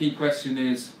me the key question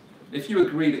is, if you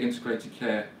agree that integrated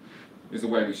care is the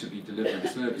way we should be delivering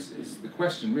services, the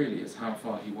question really is how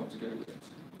far do you want to go with it?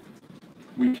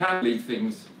 We can leave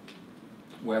things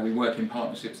where we work in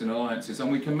partnerships and alliances,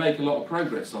 and we can make a lot of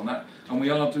progress on that, and we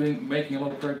are making a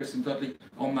lot of progress in Dudley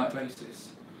on that basis.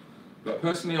 But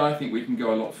personally I think we can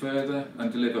go a lot further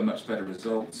and deliver much better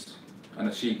results and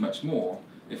achieve much more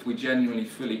if we genuinely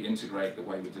fully integrate the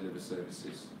way we deliver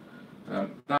services.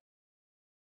 That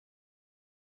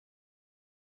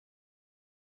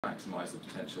maximise the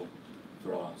potential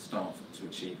for our staff to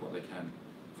achieve what they can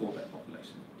for their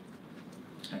population.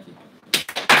 Thank you.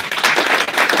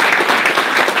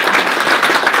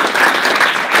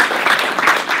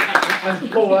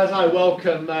 And Paul, as I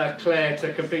welcome Claire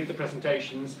to complete the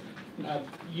presentations,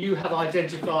 you have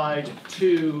identified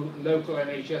 2 local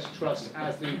NHS trusts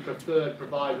as the preferred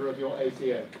provider of your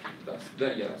ACO. That's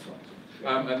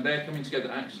right. And they're coming together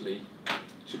actually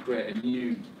to create a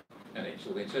new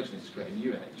NHS, or the intention is to create a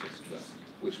new NHS trust,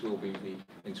 which will be the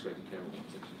integrated care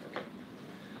organisation.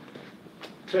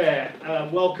 Claire,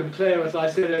 welcome. Claire, as I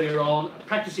said earlier on,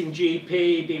 practicing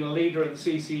GP, being a leader of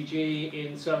the CCG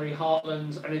in Surrey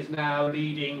Heartlands, and is now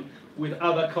leading with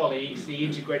other colleagues the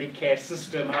integrated care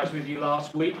system. I was with you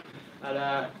last week at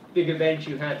a big event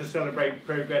you had to celebrate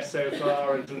progress so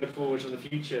far and to look forward to the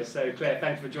future. So Claire,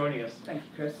 thanks for joining us. Thank you,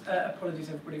 Chris. Apologies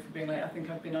everybody for being late. I think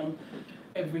I've been on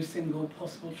every single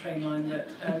possible train line that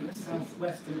South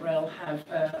Western Rail have.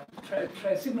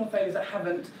 Signal failures that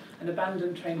haven't, an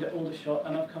abandoned train at Aldershot,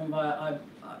 and I've come via,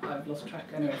 I've lost track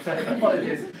anyway, so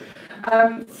apologies.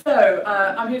 I'm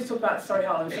here to talk about Surrey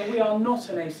Heartlands. So we are not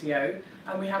an ACO,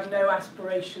 and we have no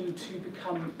aspiration to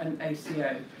become an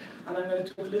ACO. And I'm going to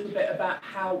talk a little bit about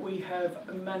how we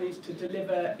have managed to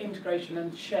deliver integration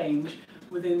and change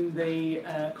within the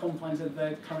confines of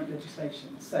the current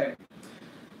legislation. So,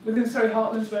 within Surrey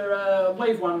Heartlands, we're a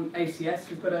Wave 1 ACS.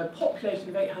 We've got a population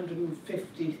of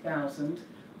 850,000,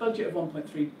 budget of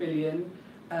 1.3 billion,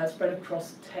 spread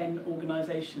across 10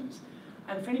 organisations.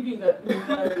 And for any of you that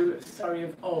know Surrey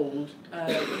of old,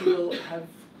 you will have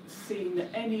seen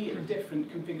any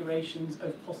different configurations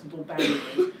of possible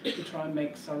boundaries to try and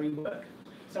make Surrey work.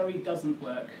 Surrey doesn't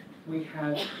work. We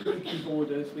have leaky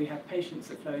borders, we have patients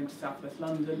that flow into South West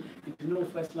London, into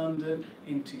North West London,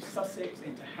 into Sussex,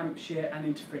 into Hampshire and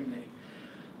into Frimley.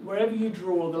 Wherever you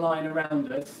draw the line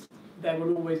around us, there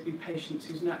will always be patients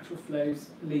whose natural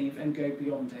flows leave and go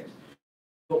beyond it.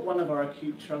 But one of our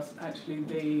acute trusts, actually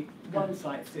the one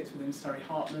site sits within Surrey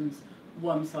Heartlands,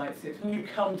 one site sits. When you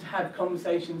come to have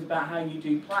conversations about how you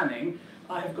do planning,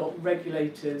 I have got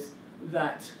regulators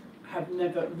that have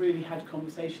never really had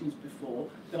conversations before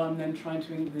that I'm then trying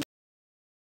to include.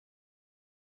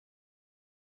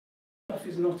 Stuff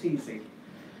is not easy.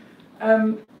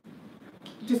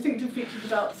 Distinctive features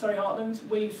about Surrey Heartlands: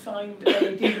 we signed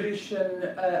a devolution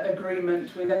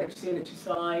agreement with NHC and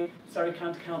HSI, Surrey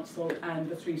County Council and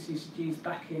the 3 CCGs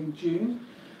back in June.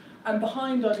 And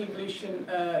behind our devolution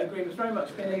agreement has very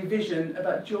much been a vision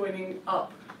about joining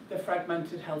up the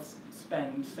fragmented health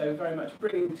spend, so very much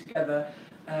bringing together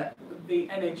the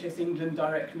NHS England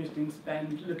direct commissioning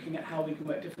spend, looking at how we can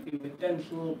work differently with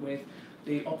dental, with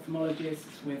the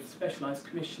ophthalmologists, with specialised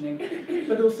commissioning,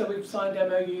 but also we've signed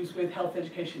MOUs with Health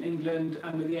Education England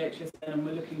and with the HSN, and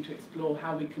we're looking to explore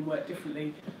how we can work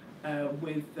differently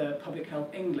with Public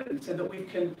Health England, so that we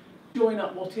can join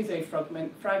up what is a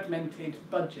fragmented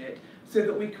budget, so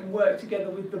that we can work together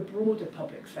with the broader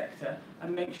public sector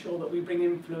and make sure that we bring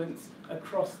influence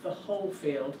across the whole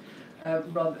field,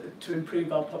 rather to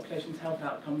improve our population's health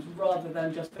outcomes, rather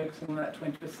than just focusing on that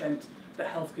 20% that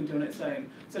health can do on its own.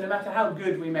 So no matter how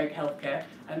good we make healthcare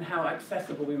and how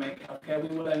accessible we make healthcare,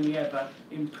 we will only ever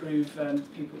improve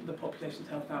the population's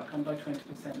health outcome by 20%.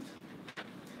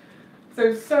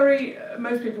 So Surrey,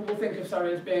 most people will think of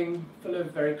Surrey as being full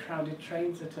of very crowded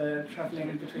trains that are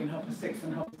travelling between 6:30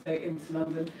 and 8:30 into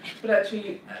London, but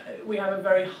actually we have a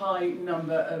very high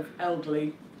number of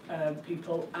elderly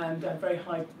people and a very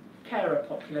high carer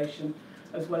population,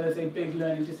 as well as a big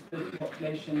learning disability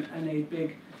population and a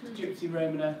big Gypsy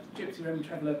Roman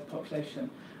traveller population.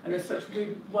 And as such,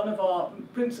 one of our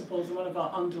principles and one of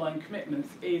our underlying commitments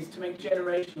is to make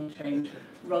generational change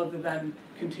rather than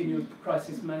continual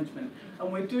crisis management.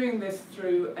 And we're doing this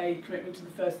through a commitment to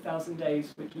the first 1,000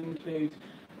 days, which will include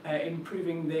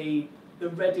improving the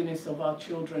readiness of our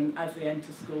children as they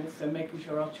enter school, so making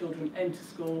sure our children enter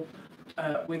school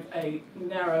with a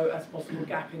narrow as possible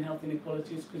gap in health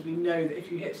inequalities, because we know that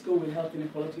if you hit school with health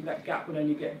inequality, that gap will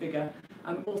only get bigger,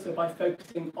 and also by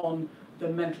focusing on the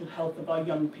mental health of our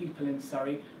young people in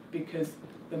Surrey, because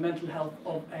the mental health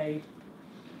of a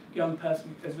young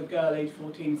person, as a girl age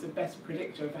 14, is the best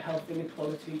predictor of a health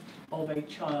inequality of a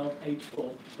child age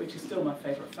 4, which is still my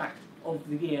favourite fact of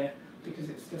the year, because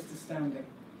it's just astounding.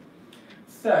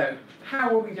 So, how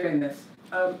are we doing this?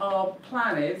 Our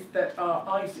plan is that our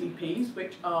ICPs,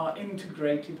 which are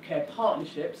integrated care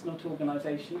partnerships, not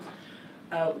organisations,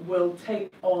 will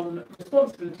take on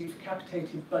responsibility for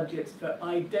capitated budgets for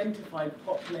identified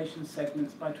population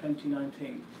segments by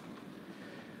 2019.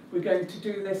 We're going to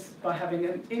do this by having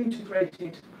an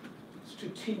integrated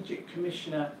strategic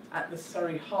commissioner at the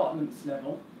Surrey Heartlands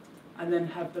level, and then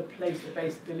have the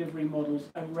place-based delivery models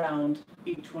around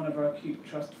each one of our acute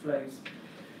trust flows.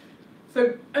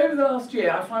 So over the last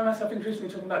year, I find myself increasingly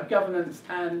talking about governance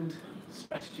and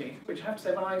strategy, which I have to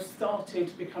say, when I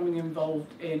started becoming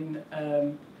involved in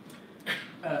a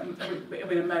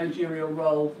managerial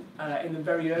role in the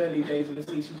very early days of the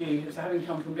CCG, so having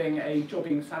come from being a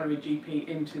jobbing salaried GP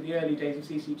into the early days of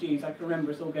CCGs, I can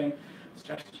remember us all going,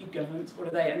 strategy, governance, what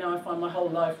are they? And now I find my whole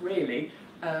life really,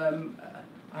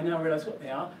 I now realise what they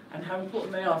are and how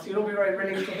important they are, so you'll all be very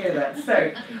willing to hear that.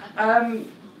 So,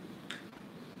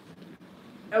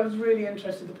 I was really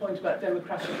interested in the point about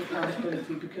democratic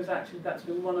accountability, because actually that's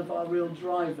been one of our real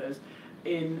drivers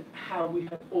in how we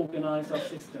have organised our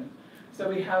system. So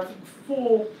we have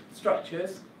 4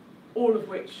 structures, all of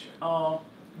which are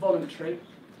voluntary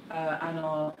and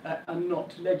are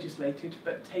not legislated,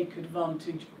 but take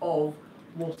advantage of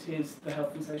what is the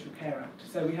Health and Social Care Act.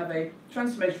 So we have a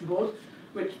transformation board,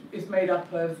 which is made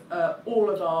up of all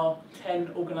of our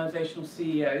 10 organisational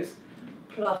CEOs,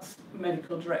 plus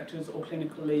medical directors or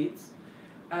clinical leads,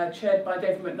 chaired by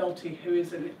David McNulty, who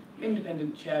is an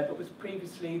independent chair, but was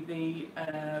previously the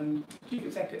Chief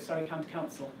Executive at Surrey County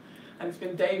Council. And it's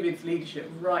been David's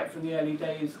leadership right from the early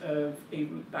days of,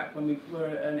 even back when we were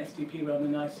an SDP rather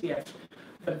than an ICF,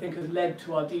 that I think has led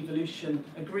to our devolution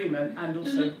agreement and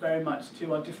also very much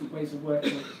to our different ways of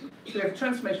working. So we have a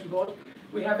transformation board.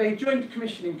 We have a joint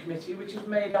commissioning committee, which is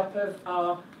made up of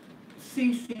our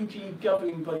CCG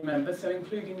governing body members, so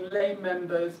including lay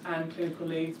members and clinical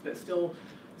leads, but still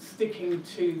sticking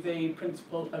to the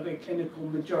principle of a clinical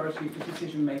majority for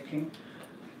decision making,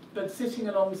 but sitting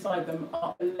alongside them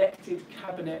are elected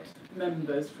cabinet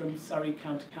members from Surrey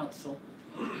County Council.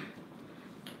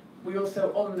 We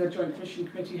also, on the Joint Commission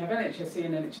Committee, have NHSE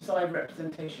and NHSI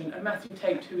representation, and Matthew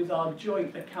Tate, who is our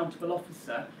Joint Accountable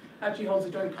Officer, actually holds a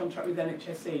joint contract with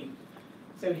NHSE.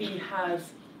 So he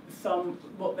has some,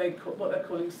 what they're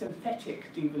calling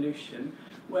synthetic devolution,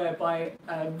 whereby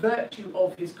virtue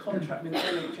of his contract with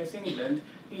NHS England,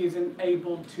 he is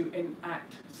enabled to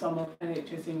enact some of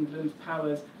NHS England's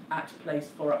powers at place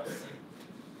for us.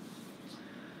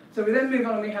 So we then move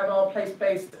on and we have our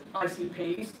place-based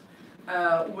ICPs,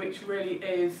 which really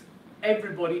is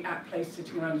everybody at place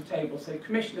sitting around the table. So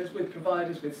commissioners with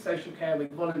providers, with social care,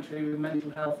 with voluntary, with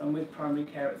mental health, and with primary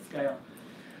care at scale.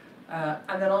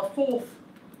 And then our fourth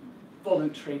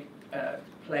voluntary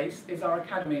place is our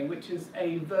academy, which is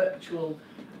a virtual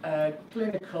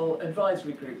clinical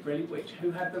advisory group, really,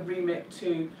 who have the remit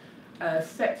to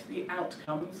set the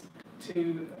outcomes,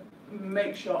 to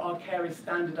make sure our care is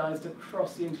standardised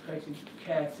across the integrated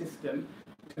care system,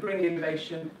 to bring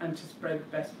innovation and to spread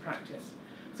best practice.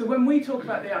 So when we talk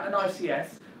about an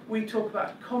ICS, we talk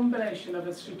about a combination of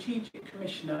a strategic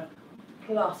commissioner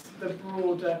plus the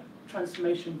broader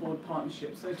Transformation Board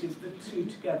partnership, so it is the two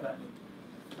together.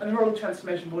 And the role of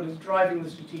Transformation Board is driving the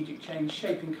strategic change,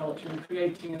 shaping culture and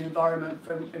creating an environment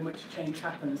in which change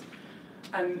happens.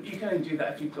 And you can only do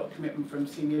that if you've got commitment from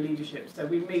senior leadership. So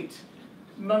we meet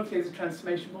monthly as a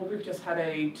Transformation Board. We've just had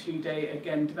a 2-day,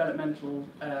 again, developmental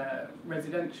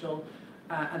residential,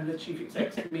 and the Chief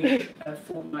Execs meet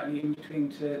fortnightly in between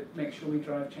to make sure we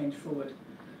drive change forward.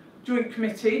 Joint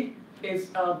Committee is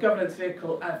our governance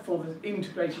vehicle for the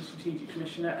Integrated Strategic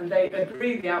Commissioner, and they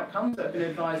agree the outcomes that have been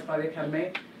advised by the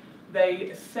Academy.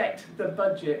 They set the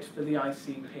budget for the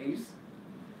ICPs,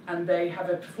 and they have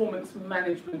a performance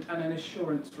management and an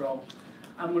assurance role,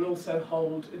 and will also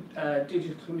hold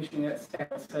digital commissioning at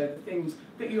scale, so the things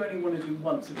that you only want to do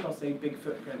once across a big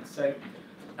footprint. So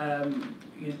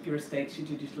your estates, your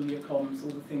digital, your comms,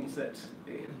 all the things that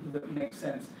make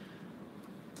sense.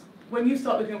 When you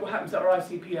start looking at what happens at our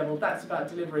ICP level, that's about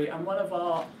delivery, and one of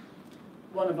our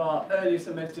earliest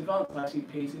and most advanced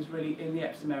ICPs is really in the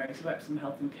Epsom area, so Epsom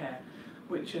Health and Care,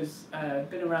 which has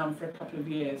been around for a couple of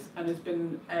years and has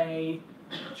been a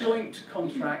joint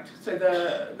contract. So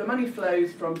the money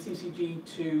flows from CCG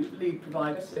to lead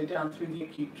provider, so down through the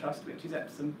acute trust, which is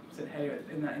Epsom St Helier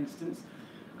in that instance,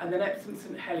 and then Epsom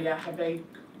St Helier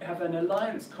have an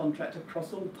alliance contract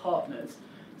across all partners.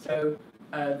 So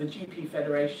the GP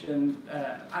Federation,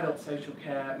 adult social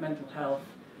care, mental health,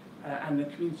 and the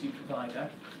community provider,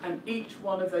 and each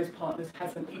one of those partners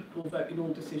has an equal vote in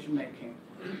all decision making,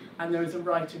 and there is a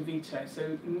right of veto.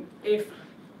 So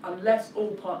unless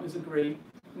all partners agree,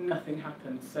 nothing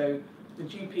happens. So the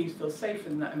GPs feel safe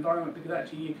in that environment because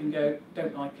actually you can go,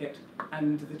 don't like it,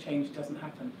 and the change doesn't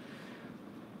happen.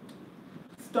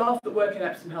 Staff that work in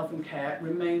Epsom Health and Care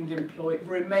remain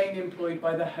employed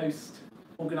by the host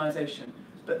organisation,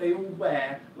 but they all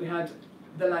we had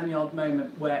the lanyard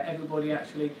moment where everybody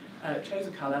actually chose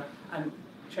a colour and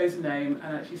chose a name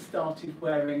and actually started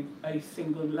wearing a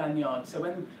single lanyard. So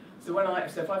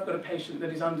if I've got a patient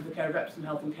that is under the care of Epsom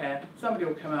Health and Care, somebody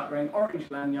will come out wearing orange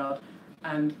lanyard,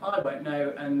 and I won't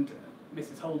know, and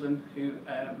Mrs Holden, who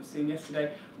was seen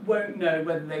yesterday, won't know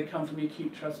whether they come from the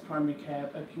acute trust, primary care,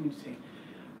 or community.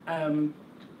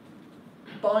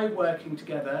 By working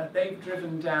together, they've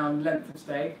driven down length of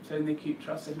stay. So in the acute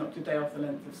trust, they've knocked a day off the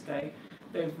length of stay.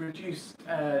 They've reduced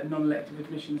non-elective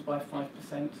admissions by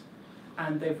 5%,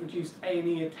 and they've reduced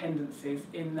A&E attendances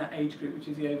in that age group, which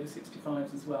is the over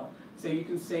 65s as well. So you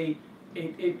can see,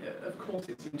 of course,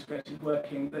 it's integrated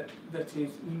working that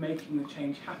is making the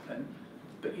change happen,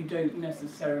 but you don't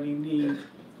necessarily need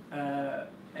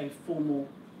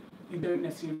you don't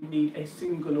necessarily need a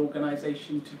single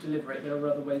organisation to deliver it. There are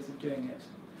other ways of doing it.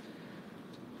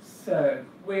 So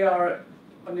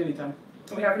I'm nearly done.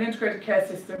 We have an integrated care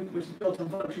system which is built on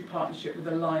voluntary partnership with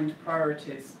aligned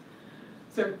priorities.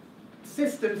 So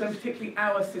systems, and particularly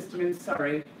our system in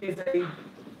Surrey, is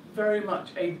very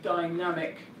much a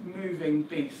dynamic, moving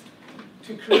beast.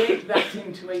 To create that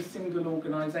into a single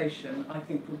organisation, I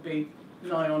think, would be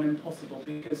nigh on impossible,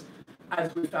 because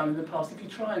as we've found in the past, if you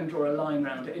try and draw a line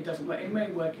around it, it doesn't work. It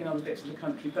may work in other bits of the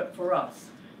country, but for us,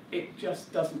 it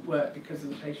just doesn't work because of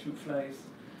the patient flows.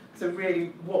 So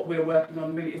really, what we're working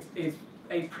on really is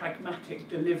a pragmatic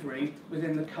delivery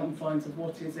within the confines of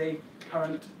what is a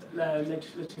current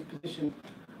legislative position,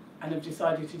 and have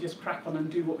decided to just crack on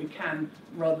and do what we can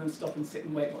rather than stop and sit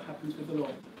and wait what happens with the law.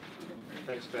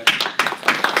 Thanks, Ben.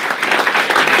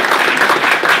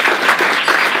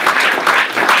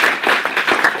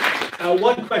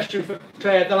 One question for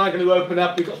Claire, then I'm going to open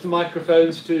up. We've got some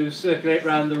microphones to circulate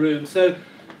around the room. So,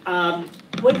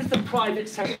 where does the private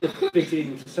sector fit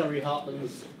into Surrey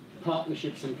Heartland's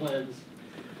partnerships and plans?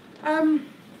 Do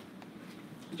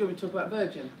you want me to talk about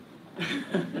Virgin?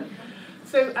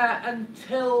 So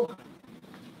until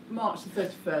March the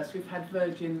 31st, we've had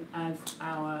Virgin as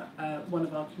our one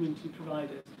of our community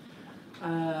providers.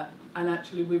 And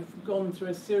actually we've gone through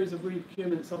a series of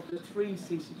re-procurements of the 3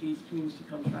 CCG's community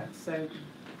contracts. So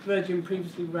Virgin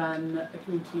previously ran a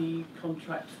community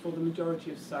contract for the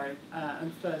majority of Surrey,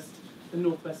 and first the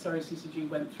North West Surrey CCG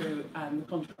went through and the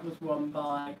contract was won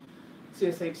by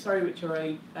CSH Surrey, which are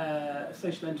a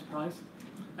social enterprise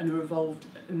and are evolved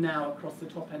now across the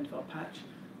top end of our patch.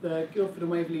 The Guildford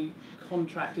and Waverley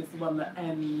contract is the one that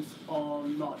ends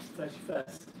on March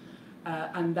 31st.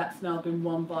 And that's now been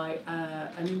won by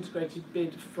an integrated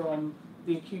bid from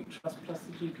the Acute Trust plus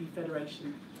the GP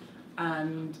Federation.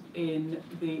 And in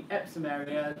the Epsom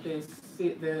area, the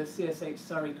CSH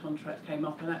Surrey contract came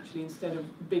up, and actually instead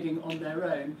of bidding on their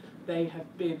own, they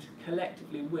have bid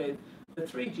collectively with the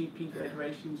 3 GP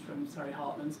federations from Surrey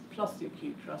Heartlands plus the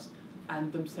Acute Trust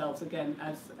and themselves again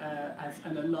as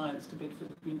an alliance to bid for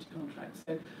the community contract.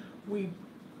 So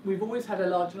we've always had a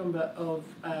large number of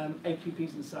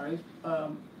AQPs in Surrey,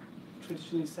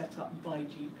 traditionally set up by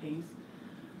GPs.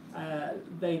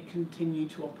 They continue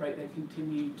to operate, they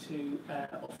continue to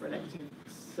offer elective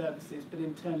services, but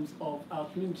in terms of our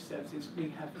community services,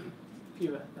 we have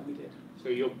fewer than we did. So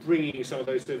you're bringing some of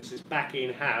those services back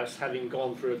in-house, having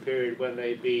gone through a period when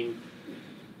they've been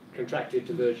contracted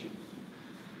to Virgin.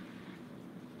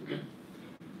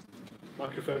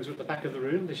 Microphones are at the back of the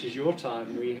room. This is your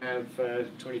time. We have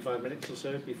 25 minutes or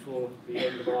so before the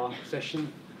end of our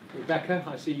session. Rebecca,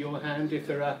 I see your hand. If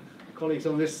there are colleagues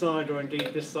on this side or indeed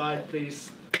this side,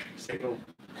 please signal.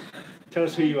 Tell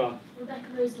us who you are. Rebecca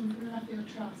Rosen from the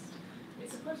Luffield Trust.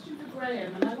 It's a question for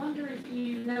Graham, and I wonder if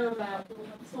you know about or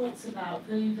have thoughts about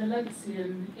the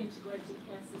Valencian integrated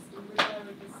care system with the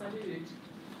Salud,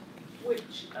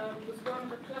 which was one of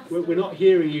the clusters. We're not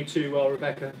hearing you too well,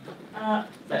 Rebecca.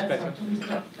 That's better.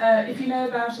 If you know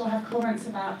about or have comments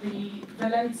about the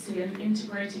Valencian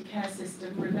integrated care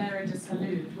system Ribera de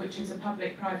Salud, which is a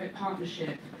public-private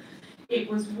partnership. It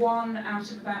was one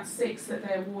out of about 6 that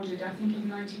they awarded, I think, in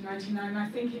 1999. I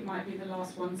think it might be the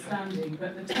last one standing,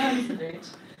 but the terms of it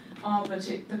are that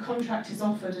the contract is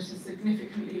offered at a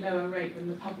significantly lower rate than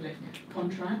the public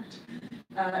contract,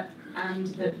 and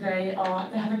that they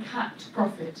have a capped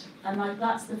profit, and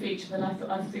that's the feature that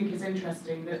I think is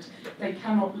interesting, that they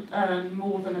cannot earn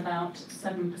more than about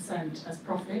 7% as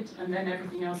profit, and then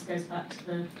everything else goes back to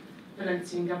the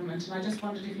Valencian government. And I just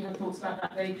wondered if you had thoughts about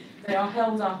that. They are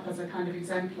held up as a kind of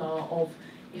exemplar of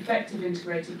effective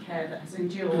integrated care that has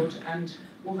endured, and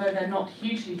although they're not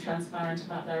hugely transparent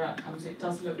about their outcomes, it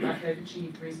does look like they've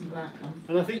achieved reasonable outcomes.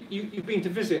 And I think you've been to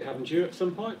visit, haven't you, at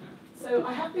some point? So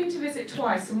I have been to visit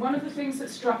twice, and one of the things that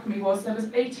struck me was there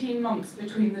was 18 months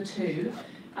between the two,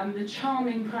 and the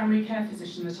charming primary care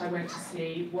physician that I went to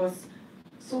see was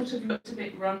sort of looked a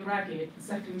bit run ragged the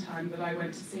second time that I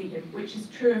went to see him, which is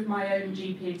true of my own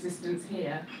GP existence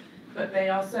here, but they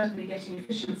are certainly getting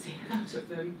efficiency out of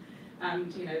them,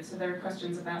 and so there are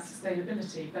questions about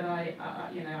sustainability. But I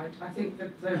think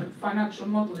that the financial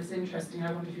model is interesting.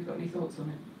 I wonder if you've got any thoughts on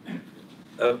it.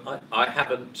 I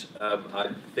haven't.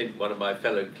 I think one of my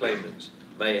fellow claimants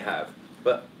may have,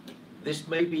 but this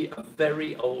may be a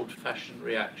very old-fashioned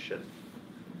reaction.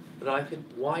 But I think,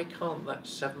 why can't that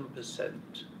 7%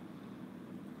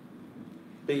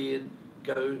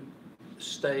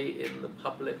 stay in the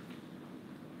public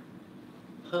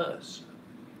purse?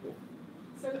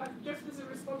 So just as a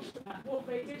response to that, what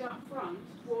they did up front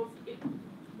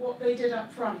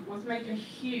was make a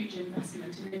huge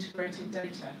investment in integrated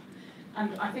data.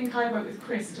 And I think I went with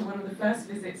Chris to one of the first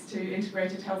visits to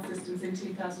integrated health systems in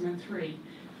 2003.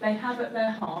 They have at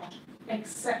their heart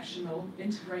exceptional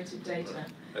integrated data.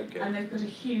 Okay. And they've put a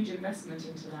huge investment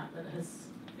into that has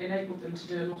enabled them to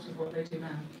do a lot of what they do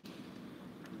now.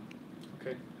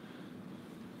 Okay.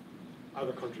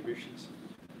 Other contributions?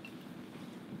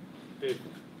 Viv.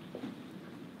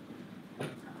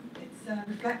 It's a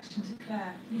reflection to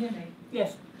Claire. Can you hear me?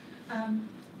 Yes.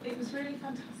 It was really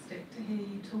fantastic to hear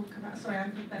you talk about, sorry,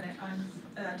 I'm Viv Bennett, I'm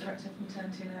Director of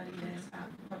Maternity and Early Years at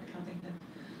Public Health England.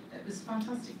 It was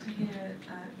fantastic to hear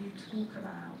you talk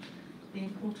about the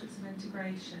importance of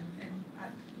integration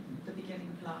at the beginning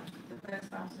of life. The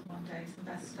first 1,001 days, the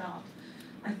best start.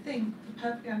 I think for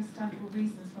perfectly understandable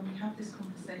reasons, when we have this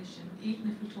conversation,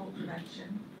 even if we talk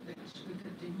prevention, which we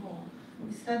could do more,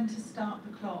 we tend to start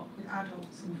the clock with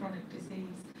adults and chronic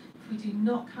disease. if we do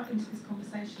not cut into this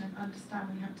conversation and understand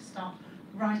we have to start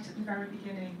right at the very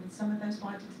beginning with some of those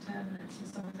wider determinants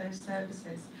and some of those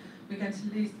services, we're going to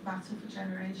lose the battle for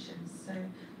generations. So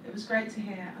it was great to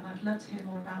hear, and I'd love to hear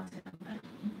more about it.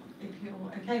 If you're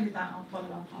okay with that, I'll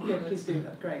follow up on Yeah, please do.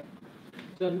 That's great.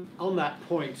 On that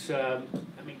point, I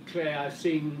mean, Claire, I've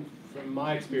seen from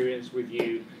my experience with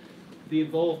you the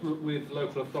involvement with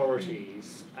local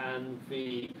authorities and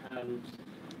the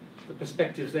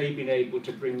perspectives they've been able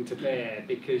to bring to bear,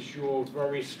 because you're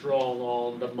very strong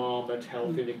on the Marmot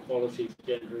health inequalities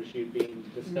agenda, as you've been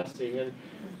discussing, and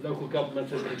local government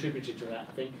has contributed to that,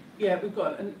 I think. Yeah, we've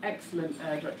got an excellent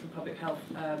Director of Public Health,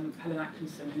 Helen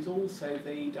Atkinson, who's also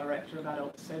the Director of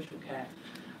Adult Social Care.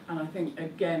 And I think,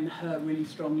 again, her really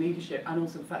strong leadership, and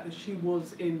also the fact that she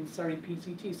was in Surrey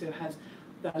PCT, so has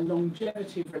that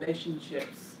longevity of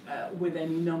relationships with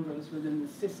any number of us within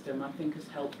the system, I think has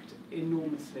helped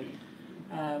enormously.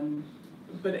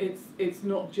 But it's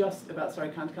not just about Surrey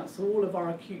County Council. All of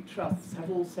our acute trusts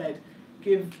have all said,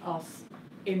 give us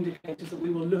indicators that we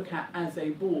will look at as a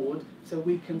board so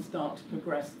we can start to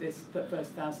progress the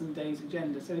first 1,000 days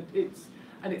agenda. So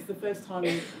it's the first time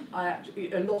I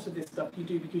actually, a lot of this stuff you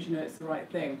do because you know it's the right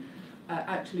thing,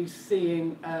 actually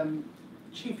seeing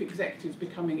chief executives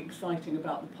becoming exciting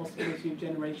about the possibility of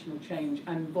generational change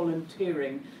and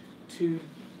volunteering to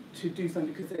do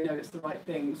something because they know it's the right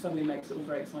thing suddenly makes it all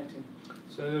very exciting.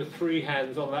 So there are 3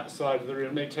 hands on that side of the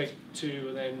room. They take 2,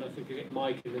 and then I think we get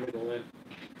Mike in the middle then.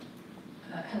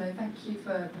 Hello, thank you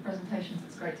for the presentations.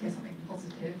 It's great to hear something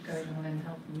positive going on in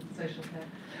health and social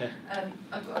care.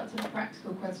 I've got a sort of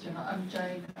practical question. I'm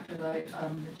Jane Acolyte,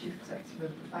 I'm the Chief Executive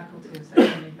of the Faculty of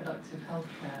Safe and Reproductive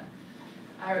Healthcare.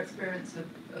 Our experience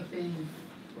of being,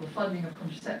 or funding of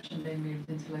contraception being moved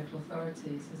into local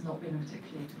authorities has not been a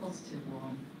particularly positive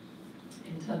one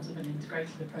in terms of an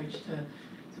integrated approach to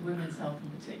women's health in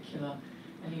particular,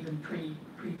 and even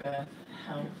pre-birth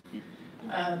health.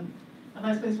 And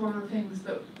I suppose one of the things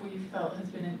that we've felt has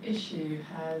been an issue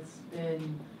has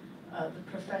been the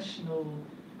professional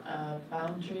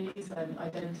boundaries and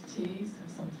identities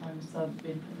have sometimes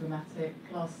been problematic,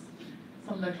 plus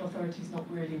some local authorities not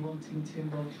really wanting to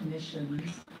involve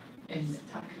clinicians in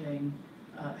tackling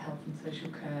health and social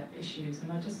care issues.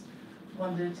 And I just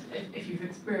wondered if you've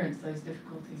experienced those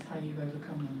difficulties, how you've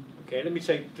overcome them. Okay, let me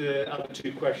take the other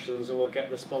 2 questions and we'll get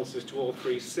responses to all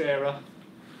 3. Sarah?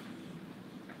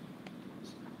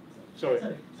 Sorry.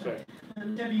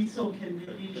 Debbie Sorkin,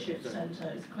 the Leadership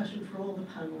Centre. It's a question for all the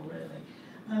panel,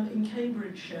 really. In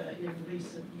Cambridgeshire, in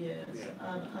recent years,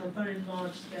 a very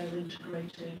large-scale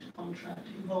integrated contract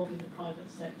involving the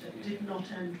private sector did not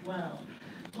end well.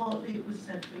 Partly it was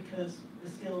said because the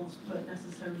skills weren't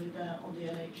necessarily there on the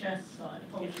NHS side.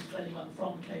 Apologies to anyone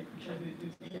from Cambridgeshire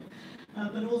who's here.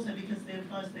 But also because the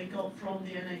advice they got from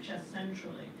the NHS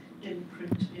centrally didn't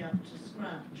prove to be up to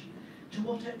scratch. To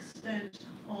what extent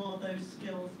are those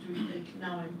skills, do we think,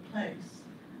 now in place?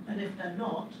 And if they're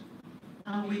not,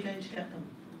 how are we going to get them?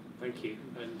 Thank you.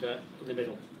 And in the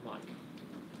middle, Mike.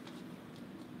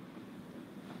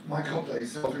 Mike Copley,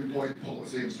 self-employed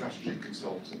policy and strategy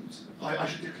consultant. I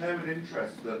should declare an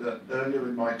interest that earlier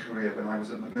in my career, when I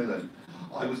was at Macmillan,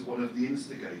 I was one of the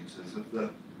instigators of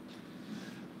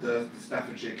the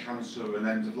Staffordshire Cancer and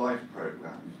End of Life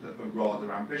programme, that were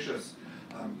rather ambitious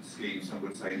schemes, some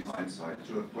would say in hindsight,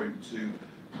 to appoint 2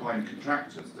 prime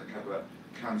contractors to cover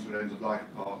cancer and end of life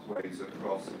pathways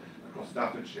across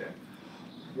Staffordshire.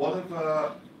 One of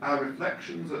our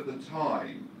reflections at the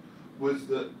time was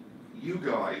that you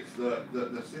guys,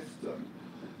 the system,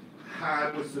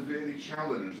 was severely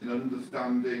challenged in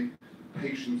understanding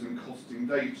patients and costing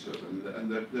data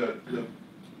and the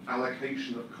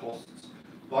allocation of costs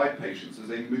by patients as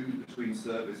they move between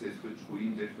services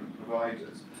between different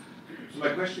providers. So my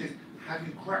question is, have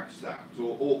you cracked that,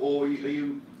 or are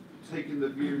you taking the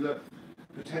view that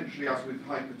potentially, as with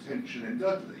hypertension in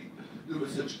Dudley, there were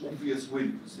such obvious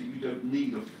wins that you don't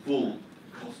need a full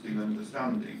costing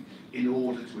understanding in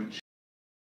order to achieve?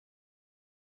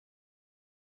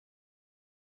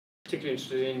 Particularly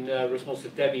interested in response to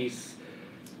Debbie's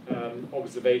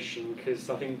observation, because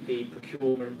I think the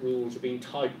procurement rules have been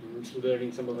tightened,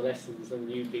 learning some of the lessons,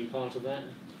 and you've been part of that.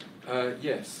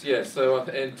 Yes. So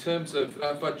in terms of,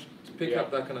 if I pick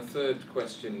up that kind of 3rd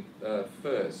question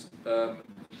first,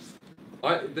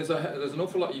 there's an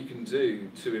awful lot you can do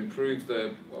to improve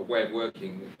the way of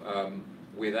working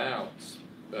without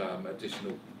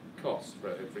additional costs.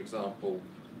 For example,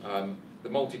 the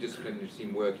multidisciplinary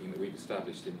team working that we've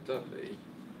established in Dudley,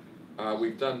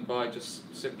 we've done by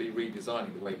just simply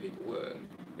redesigning the way people work.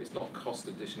 It's not cost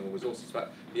additional resources. In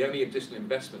fact, the only additional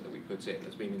investment that we put in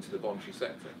has been into the voluntary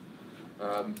sector.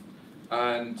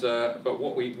 But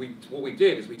what we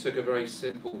did is we took a very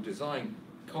simple design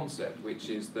concept, which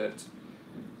is that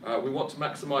we want to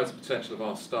maximise the potential of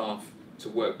our staff to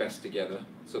work best together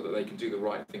so that they can do the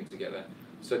right thing together.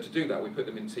 So to do that, we put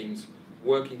them in teams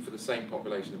working for the same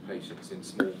population of patients in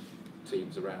small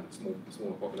teams around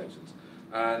smaller populations.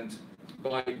 And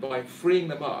by freeing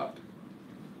them up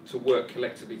to work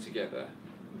collectively together,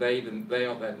 they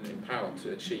are then empowered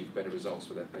to achieve better results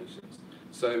for their patients.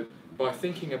 So by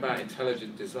thinking about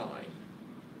intelligent design,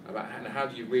 and how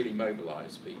do you really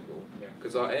mobilise people,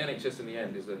 because our NHS in the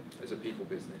end is a people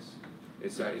business.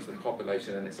 It's the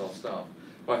population and it's our staff.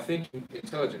 By thinking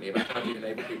intelligently about how do you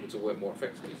enable people to work more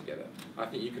effectively together, I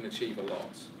think you can achieve a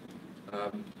lot.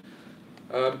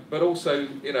 But also,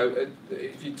 you know,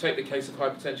 if you take the case of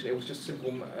hypertension, it was just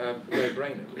simple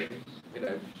no-brainer, really.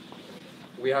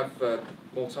 We have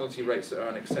mortality rates that are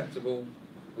unacceptable.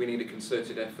 We need a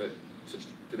concerted effort to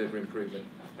deliver improvement,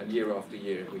 and year after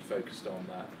year we focused on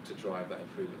that to drive that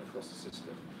improvement across the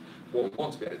system. What we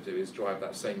want to be able to do is drive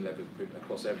that same level of improvement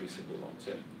across every single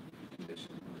long-term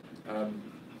condition.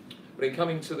 But in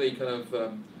coming to the kind of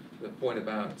the point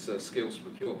about skills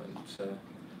procurement,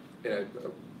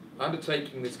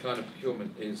 undertaking this kind of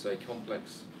procurement is a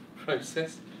complex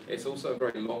process. It's also a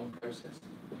very long process.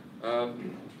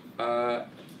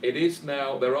 It is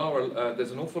now,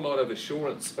 there's an awful lot of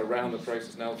assurance around the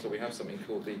process now, so we have something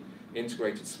called the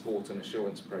Integrated Support and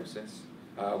Assurance Process,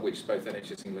 which both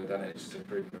NHS England and NHS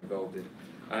Improvement are involved in.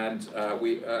 And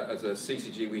we, as a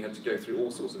CCG, we had to go through all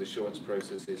sorts of assurance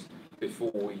processes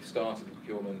before we started the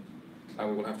procurement, and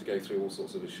we will have to go through all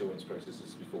sorts of assurance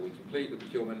processes before we complete the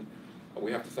procurement.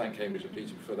 We have to thank Cambridge and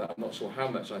Peterborough for that. I'm not sure how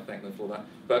much I thank them for that,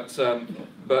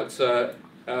 but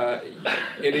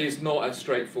it is not a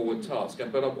straightforward task.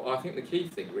 But I think the key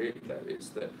thing really, though, is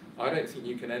that I don't think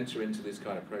you can enter into this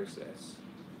kind of process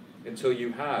until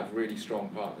you have really strong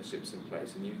partnerships in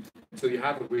place, and until you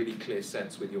have a really clear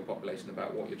sense with your population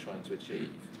about what you're trying to achieve.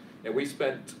 We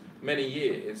spent many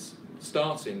years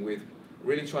starting with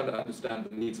really trying to understand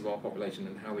the needs of our population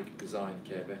and how we could design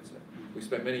care better. We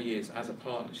spent many years as a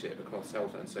partnership across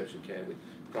health and social care with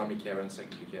primary care and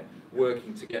secondary care,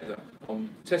 working together on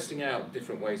testing out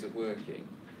different ways of working.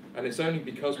 And it's only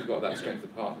because we've got that strength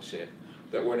of partnership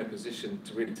that we're in a position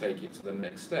to really take it to the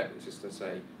next step, which is to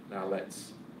say, now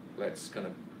let's kind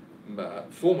of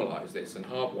formalise this and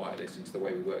hardwire this into the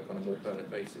way we work on a more permanent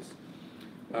basis.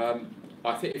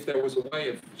 I think if there was a way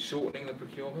of shortening the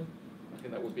procurement, I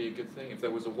think that would be a good thing. If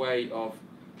there was a way of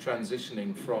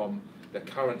transitioning from the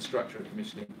current structure of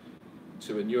commissioning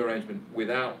to a new arrangement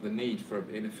without the need for,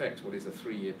 in effect, what is a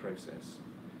 3-year process,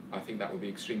 I think that would be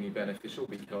extremely beneficial,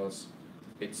 because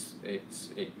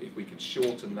if we could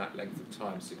shorten that length of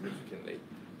time significantly,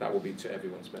 that will be to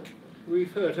everyone's benefit.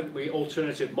 We've heard, haven't we,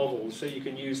 alternative models, so you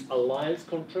can use alliance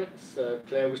contracts.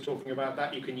 Claire was talking about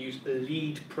that. You can use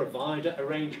lead provider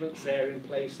arrangements. They're in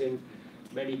place in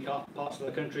many parts of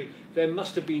the country. There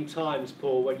must have been times,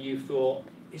 Paul, when you thought,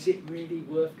 is it really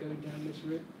worth going down this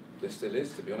route? There still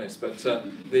is, to be honest, but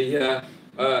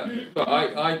but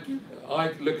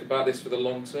I look about this for the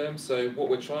long term. So what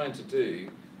we're trying to do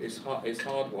is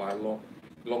hardwire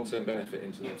long-term benefit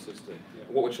into the system. Yeah.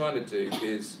 What we're trying to do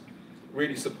is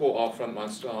really support our frontline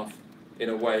staff in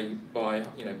a way by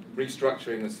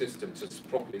restructuring the system to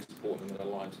properly support them and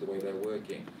align to the way they're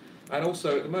working. And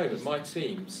also at the moment, my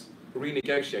teams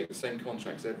renegotiate the same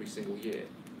contracts every single year.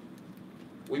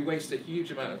 We waste a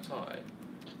huge amount of time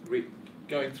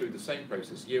going through the same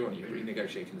process year on year,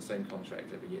 renegotiating the same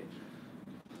contract every year.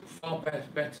 Far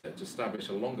better to establish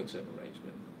a longer term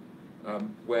arrangement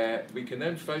where we can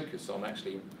then focus on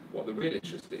actually what the real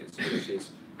interest is, which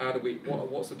is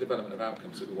what's the development of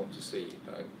outcomes that we want to see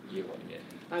year on year.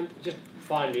 And just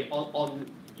finally, on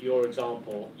your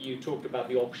example, you talked about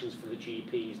the options for the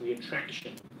GPs and the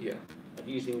attraction of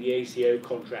using the ACO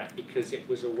contract, because it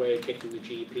was a way of getting the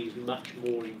GPs much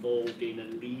more involved in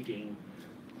and leading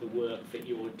the work that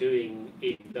you're doing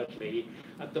in Dudley.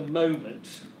 At the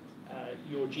moment,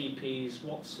 your GPs,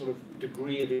 what sort of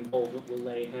degree of involvement will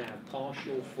they have?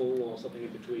 Partial, full, or something in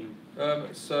between?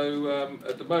 At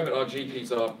the moment, our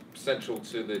GPs are central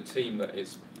to the team that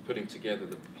is putting together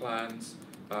the plans.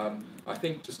 I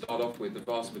think to start off with, the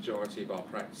vast majority of our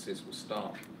practices will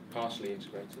start partially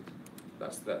integrated.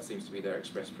 That seems to be their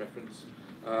express preference.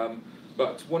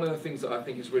 But one of the things that I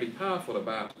think is really powerful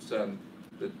about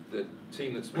the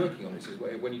team that's working on this is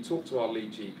when you talk to our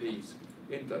lead GPs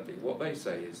in Dudley, what they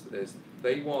say is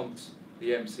they want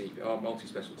the MC, our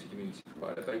multi-specialty community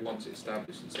provider, they want it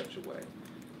established in such a way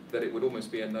that it would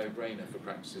almost be a no-brainer for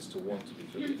practices to want to be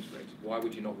fully integrated. Why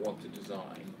would you not want to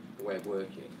design a way of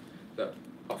working that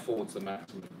affords the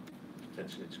maximum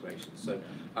potential integration. So,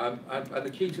 and the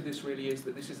key to this really is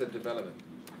that this is a development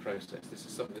process. This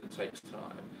is something that takes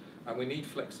time, and we need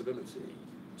flexibility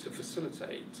to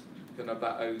facilitate kind of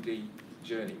that OD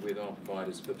journey with our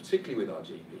providers, but particularly with our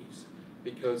GPs,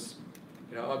 because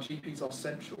our GPs are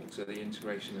central to the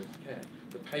integration of care.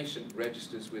 The patient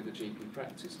registers with the GP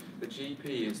practice. The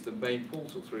GP is the main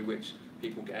portal through which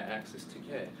people get access to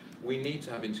care. We need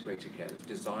to have integrated care that's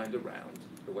designed around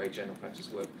the way general practice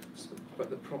works, but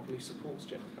that properly supports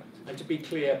general practice. And to be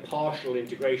clear, partial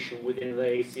integration within the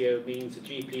ACO means the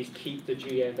GPs keep the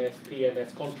GMS,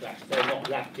 PMS contracts. They're not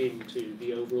wrapped into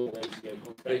the overall ACO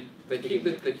contract. They keep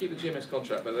the GMS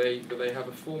contract, but they have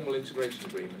a formal integration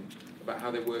agreement about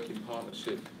how they work in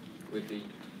partnership with the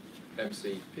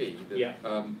MCP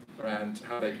around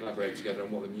how they collaborate together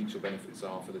and what the mutual benefits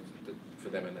are for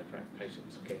them and their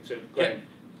patients. Okay, so Graham.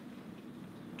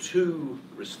 Two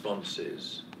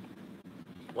responses.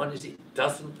 One is it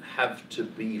doesn't have to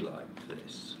be like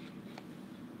this.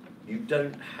 You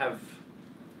don't have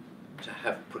to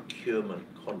have procurement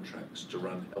contracts to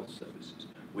run health services.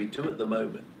 We do at the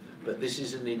moment, but this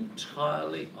is an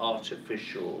entirely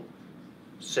artificial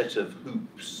set of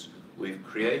hoops we've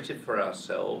created for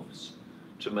ourselves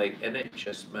to make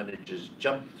NHS managers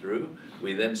jump through.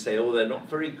 We then say, oh, they're not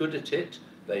very good at it.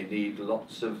 They need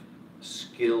lots of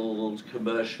skilled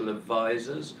commercial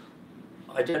advisors.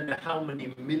 I don't know how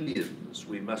many millions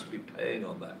we must be paying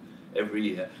on that every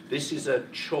year. This is a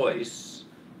choice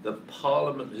that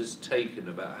Parliament has taken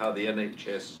about how the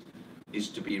NHS is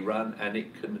to be run, and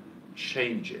it can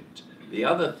change it. The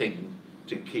other thing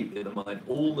to keep in mind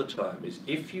all the time is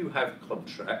if you have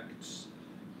contracts,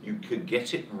 you can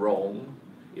get it wrong.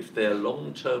 If they're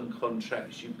long-term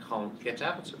contracts, you can't get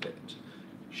out of it.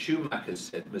 Schumacher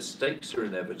said mistakes are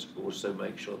inevitable, so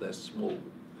make sure they're small.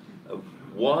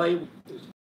 Why?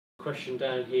 Question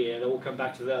down here, and then we'll come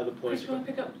back to the other point. Chris, you want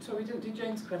to pick up? Sorry, we didn't do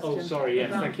Jane's question. Oh, sorry. Yes,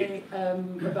 about thank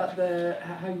you. About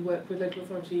how you work with local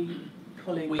authority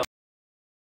colleagues.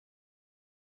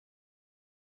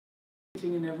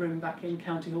 Sitting in a room back in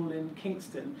County Hall in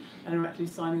Kingston, and are actually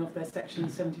signing off their Section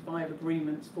 75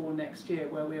 agreements for next year,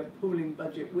 where we are pooling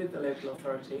budget with the local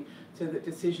authority, so that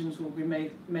decisions will be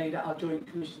made at our joint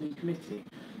commissioning committee.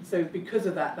 So because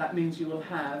of that, that means you will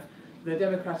have the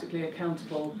democratically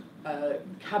accountable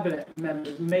cabinet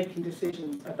members making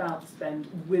decisions about spend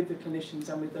with the clinicians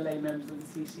and with the lay members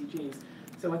of the CCGs.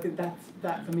 So I think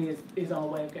that for me is our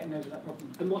way of getting over that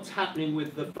problem. And what's happening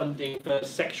with the funding for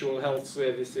sexual health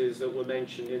services that were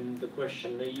mentioned in the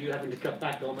question? Are you having to cut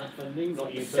back on that funding?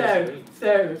 Not you personally.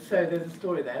 So there's a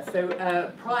story there. So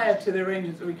prior to the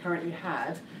arrangements that we currently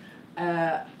had,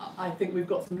 I think we've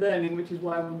got some learning, which is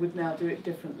why we would now do it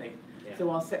differently. Yeah.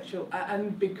 So our sexual,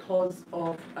 and because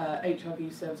of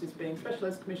HIV services being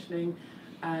specialised commissioning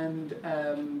and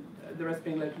the rest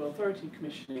being local authority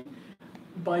commissioning,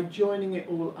 by joining it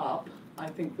all up, I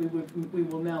think we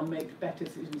will now make better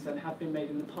decisions than have been made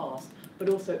in the past. But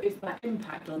also, it's that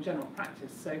impact on general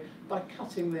practice. So by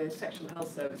cutting the sexual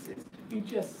health services, you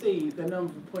just see the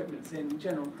number of appointments in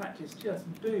general practice just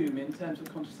boom in terms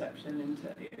of contraception,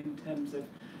 in terms of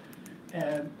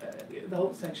the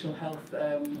whole sexual health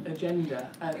agenda.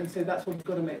 And so that's what we've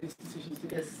got to make these decisions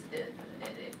together.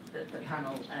 The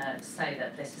panel say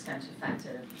that this is going to affect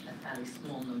a fairly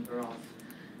small number of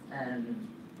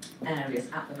areas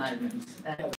at the moment.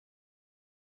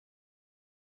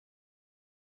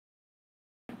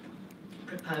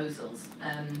 Proposals,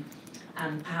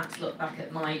 and perhaps look back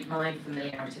at my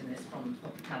familiarity in this from the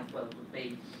public health world would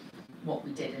be what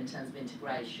we did in terms of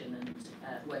integration and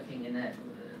working in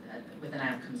with an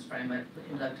outcomes framework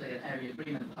in local area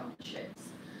agreement partnerships.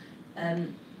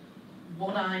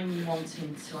 What I'm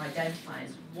wanting to identify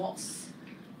is what's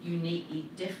uniquely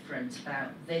different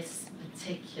about this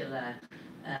particular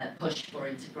push for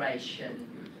integration,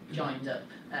 joined up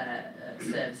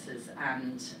services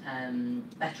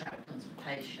and better outcomes for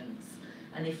patients.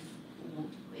 And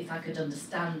if I could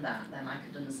understand that, then I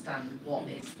could understand what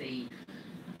is the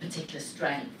particular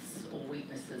strengths or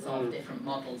weaknesses of different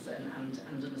models and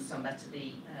understand better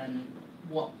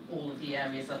what all of the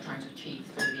areas are trying to achieve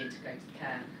through the integrated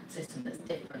care system that's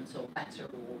different or better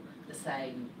or the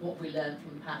same, what we learned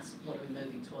from the past, what are we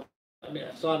moving towards. I mean,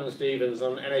 Simon Stevens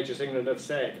on NHS England have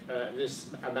said this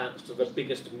amounts to the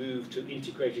biggest move to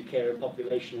integrated care and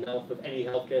population health of any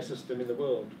healthcare system in the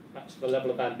world. That's the level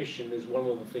of ambition is one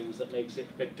of the things that makes it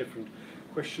a bit different.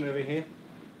 Question over here.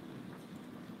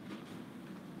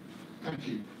 Thank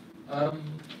you.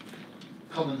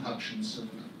 Colin Hutchinson,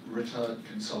 retired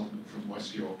consultant from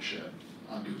West Yorkshire,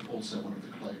 and also one of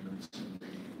the claimants in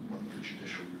one of the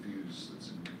judicial reviews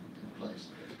that's in place.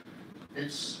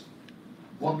 it's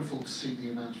wonderful to see the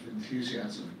amount of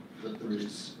enthusiasm that there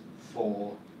is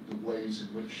for the ways in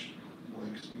which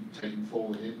work has been taken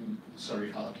forward in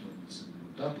Surrey Heartlands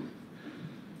and Dudley.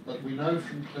 But we know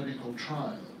from clinical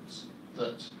trials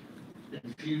that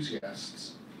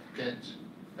enthusiasts get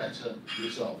better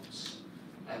results.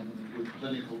 And with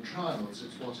clinical trials,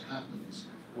 it's what happens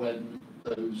when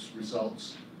those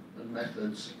results and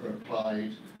methods are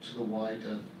applied to the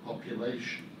wider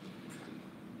population.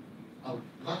 I would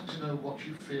like to know what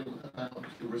you feel about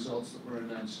the results that were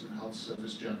announced in Health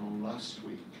Service Journal last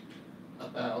week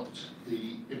about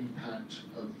the impact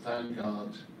of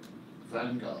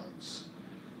vanguards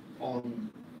on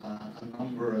a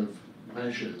number of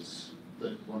measures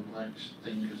that one might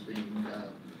think as being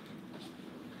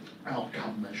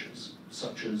outcome measures,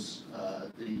 such as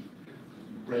the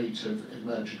rate of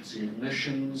emergency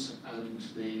admissions and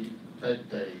the bed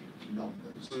day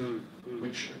numbers,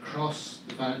 which across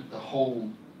the whole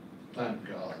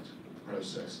vanguard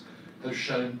process has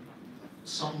shown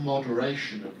some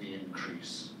moderation of the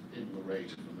increase in the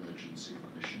rate of emergency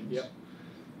admissions,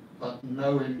 but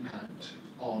no impact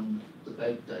on the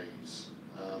bed days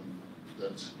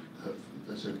that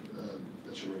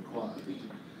are required.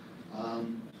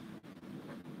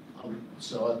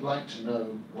 So I'd like to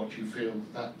know what you feel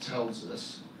that tells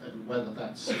us and whether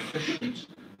that's sufficient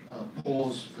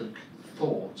pause for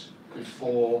thought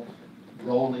before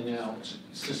rolling out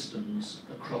systems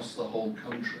across the whole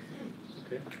country.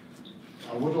 Okay.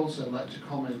 I would also like to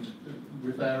comment,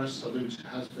 Ribera Salute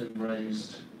has been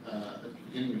raised at the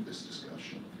beginning of this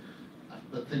discussion,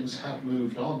 but things have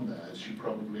moved on there, as you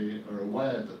probably are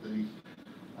aware, that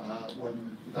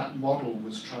when that model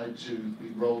was tried to be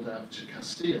rolled out to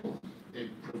Castile, it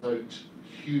provoked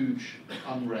huge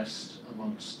unrest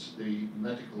amongst the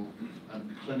medical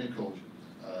and clinical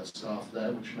staff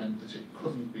there, which meant that it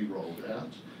couldn't be rolled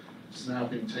out. It's now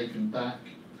been taken back.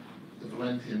 The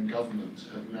Valencian government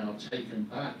have now taken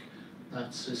back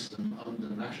that system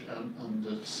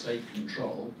under state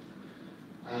control,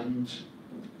 and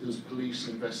there's police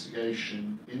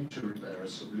investigation into Ribera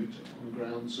Salute on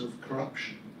grounds of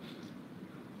corruption.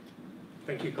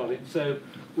 Thank you, Colin. So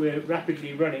we're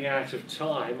rapidly running out of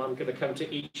time. I'm going to come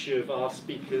to each of our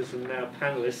speakers and now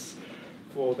panellists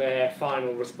for their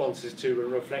final responses to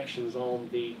and reflections on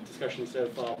the discussion so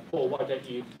far. Paul, why don't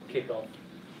you kick off?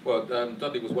 Well,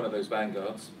 Dudley was one of those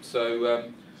vanguards. So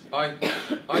I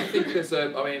think there's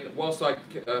whilst I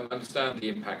understand the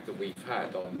impact that we've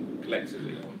had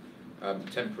collectively on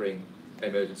tempering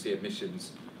emergency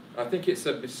admissions, I think it's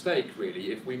a mistake,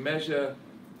 really, if we measure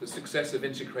the success of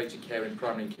integrated care in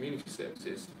primary and community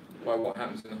services by what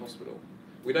happens in the hospital.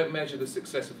 We don't measure the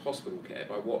success of hospital care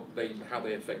by how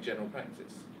they affect general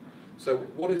practice. So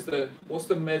what's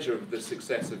the measure of the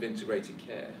success of integrated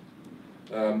care?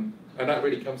 And that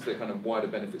really comes to the kind of wider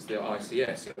benefits of the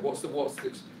ICS.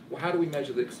 How do we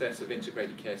measure the success of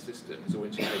integrated care systems or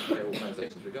integrated care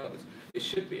organisations regardless? It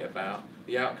should be about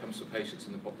the outcomes for patients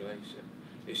in the population.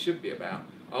 It should be about,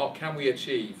 can we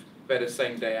achieve better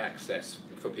same-day access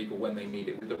for people when they need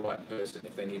it with the right person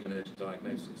if they need an urgent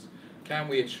diagnosis? Can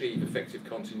we achieve effective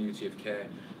continuity of care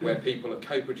where people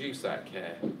co-produce that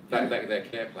care, their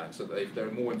care plan, so that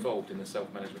they're more involved in the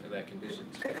self-management of their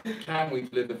conditions? Can we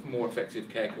deliver more effective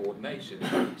care coordination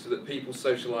so that people's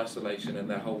social isolation and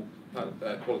their whole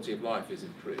quality of life is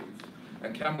improved?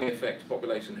 And can we affect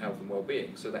population health and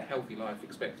well-being so that healthy life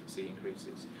expectancy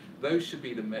increases? Those should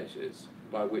be the measures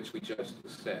by which we judge the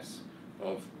success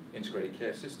of integrated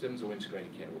care systems or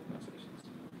integrated care organisations.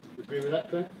 Do you agree with that,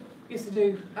 Claire? Yes, I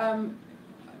do.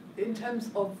 In terms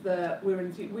of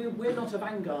we're not a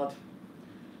vanguard.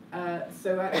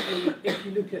 So actually, if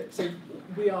you look at,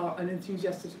 we are an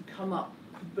enthusiast that have come up,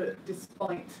 but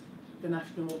despite the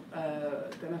national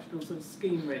sort of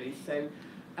scheme, really. So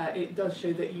it does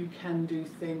show that you can do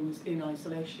things in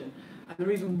isolation. And the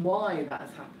reason why that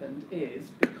has happened is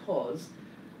because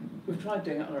we've tried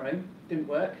doing it on our own, didn't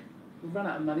work. We've run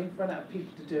out of money, run out of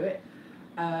people to do it.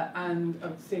 And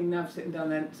I'm seeing Nav sitting down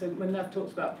there. So when Nav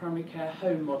talks about primary care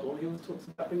home model, he always talks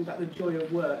about bringing back the joy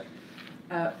of work,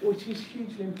 which is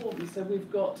hugely important. So we've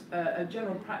got a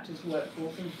general practice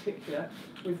workforce in particular.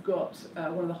 We've got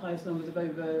one of the highest numbers of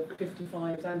over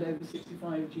 55s and over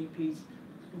 65 GPs.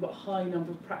 We've got a high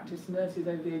number of practice nurses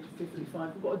over the age of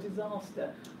 55. We've got a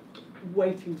disaster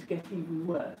waiting to get even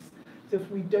worse. So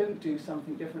if we don't do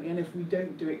something differently, and if we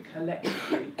don't do it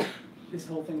collectively, this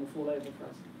whole thing will fall over for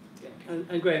us.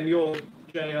 And Graham, your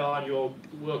JR and your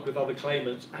work with other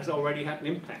claimants has already had an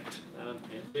impact.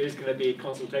 There is going to be a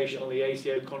consultation on the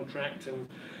ACO contract, and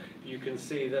you can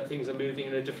see that things are moving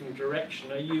in a different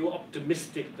direction. Are you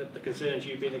optimistic that the concerns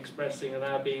you've been expressing are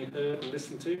now being heard and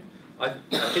listened to? I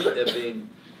think they're being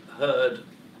heard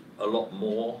a lot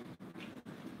more.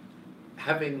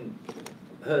 Having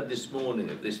heard this morning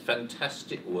of this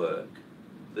fantastic work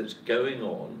that's going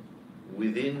on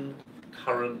within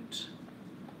current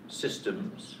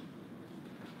systems,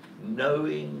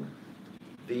 knowing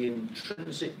the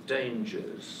intrinsic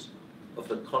dangers of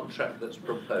the contract that's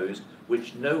proposed,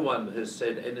 which no one has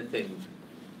said anything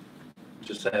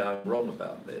to say I'm wrong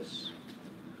about this,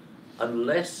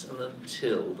 unless and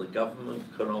until the government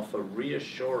can offer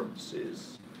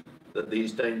reassurances that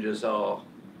these dangers are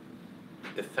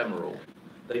ephemeral,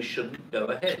 they shouldn't go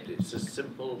ahead. It's as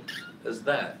simple as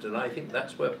that, and I think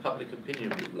that's where public opinion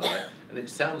would lie. And it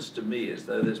sounds to me as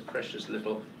though there's precious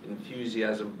little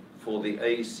enthusiasm for the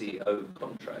ACO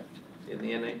contract in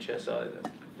the NHS either.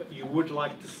 But you would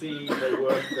like to see the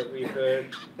work that we've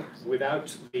heard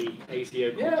without the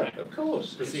ACO contract? Yeah, of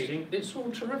course. Proceeding? It's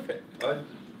all terrific. I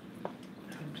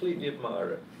completely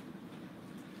admire it.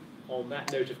 On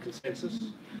that note of consensus.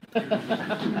 Thank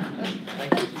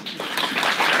you.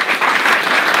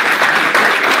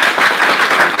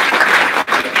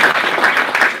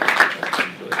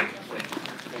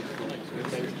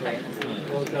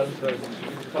 Well done,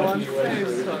 Oh, I'm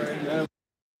so sorry.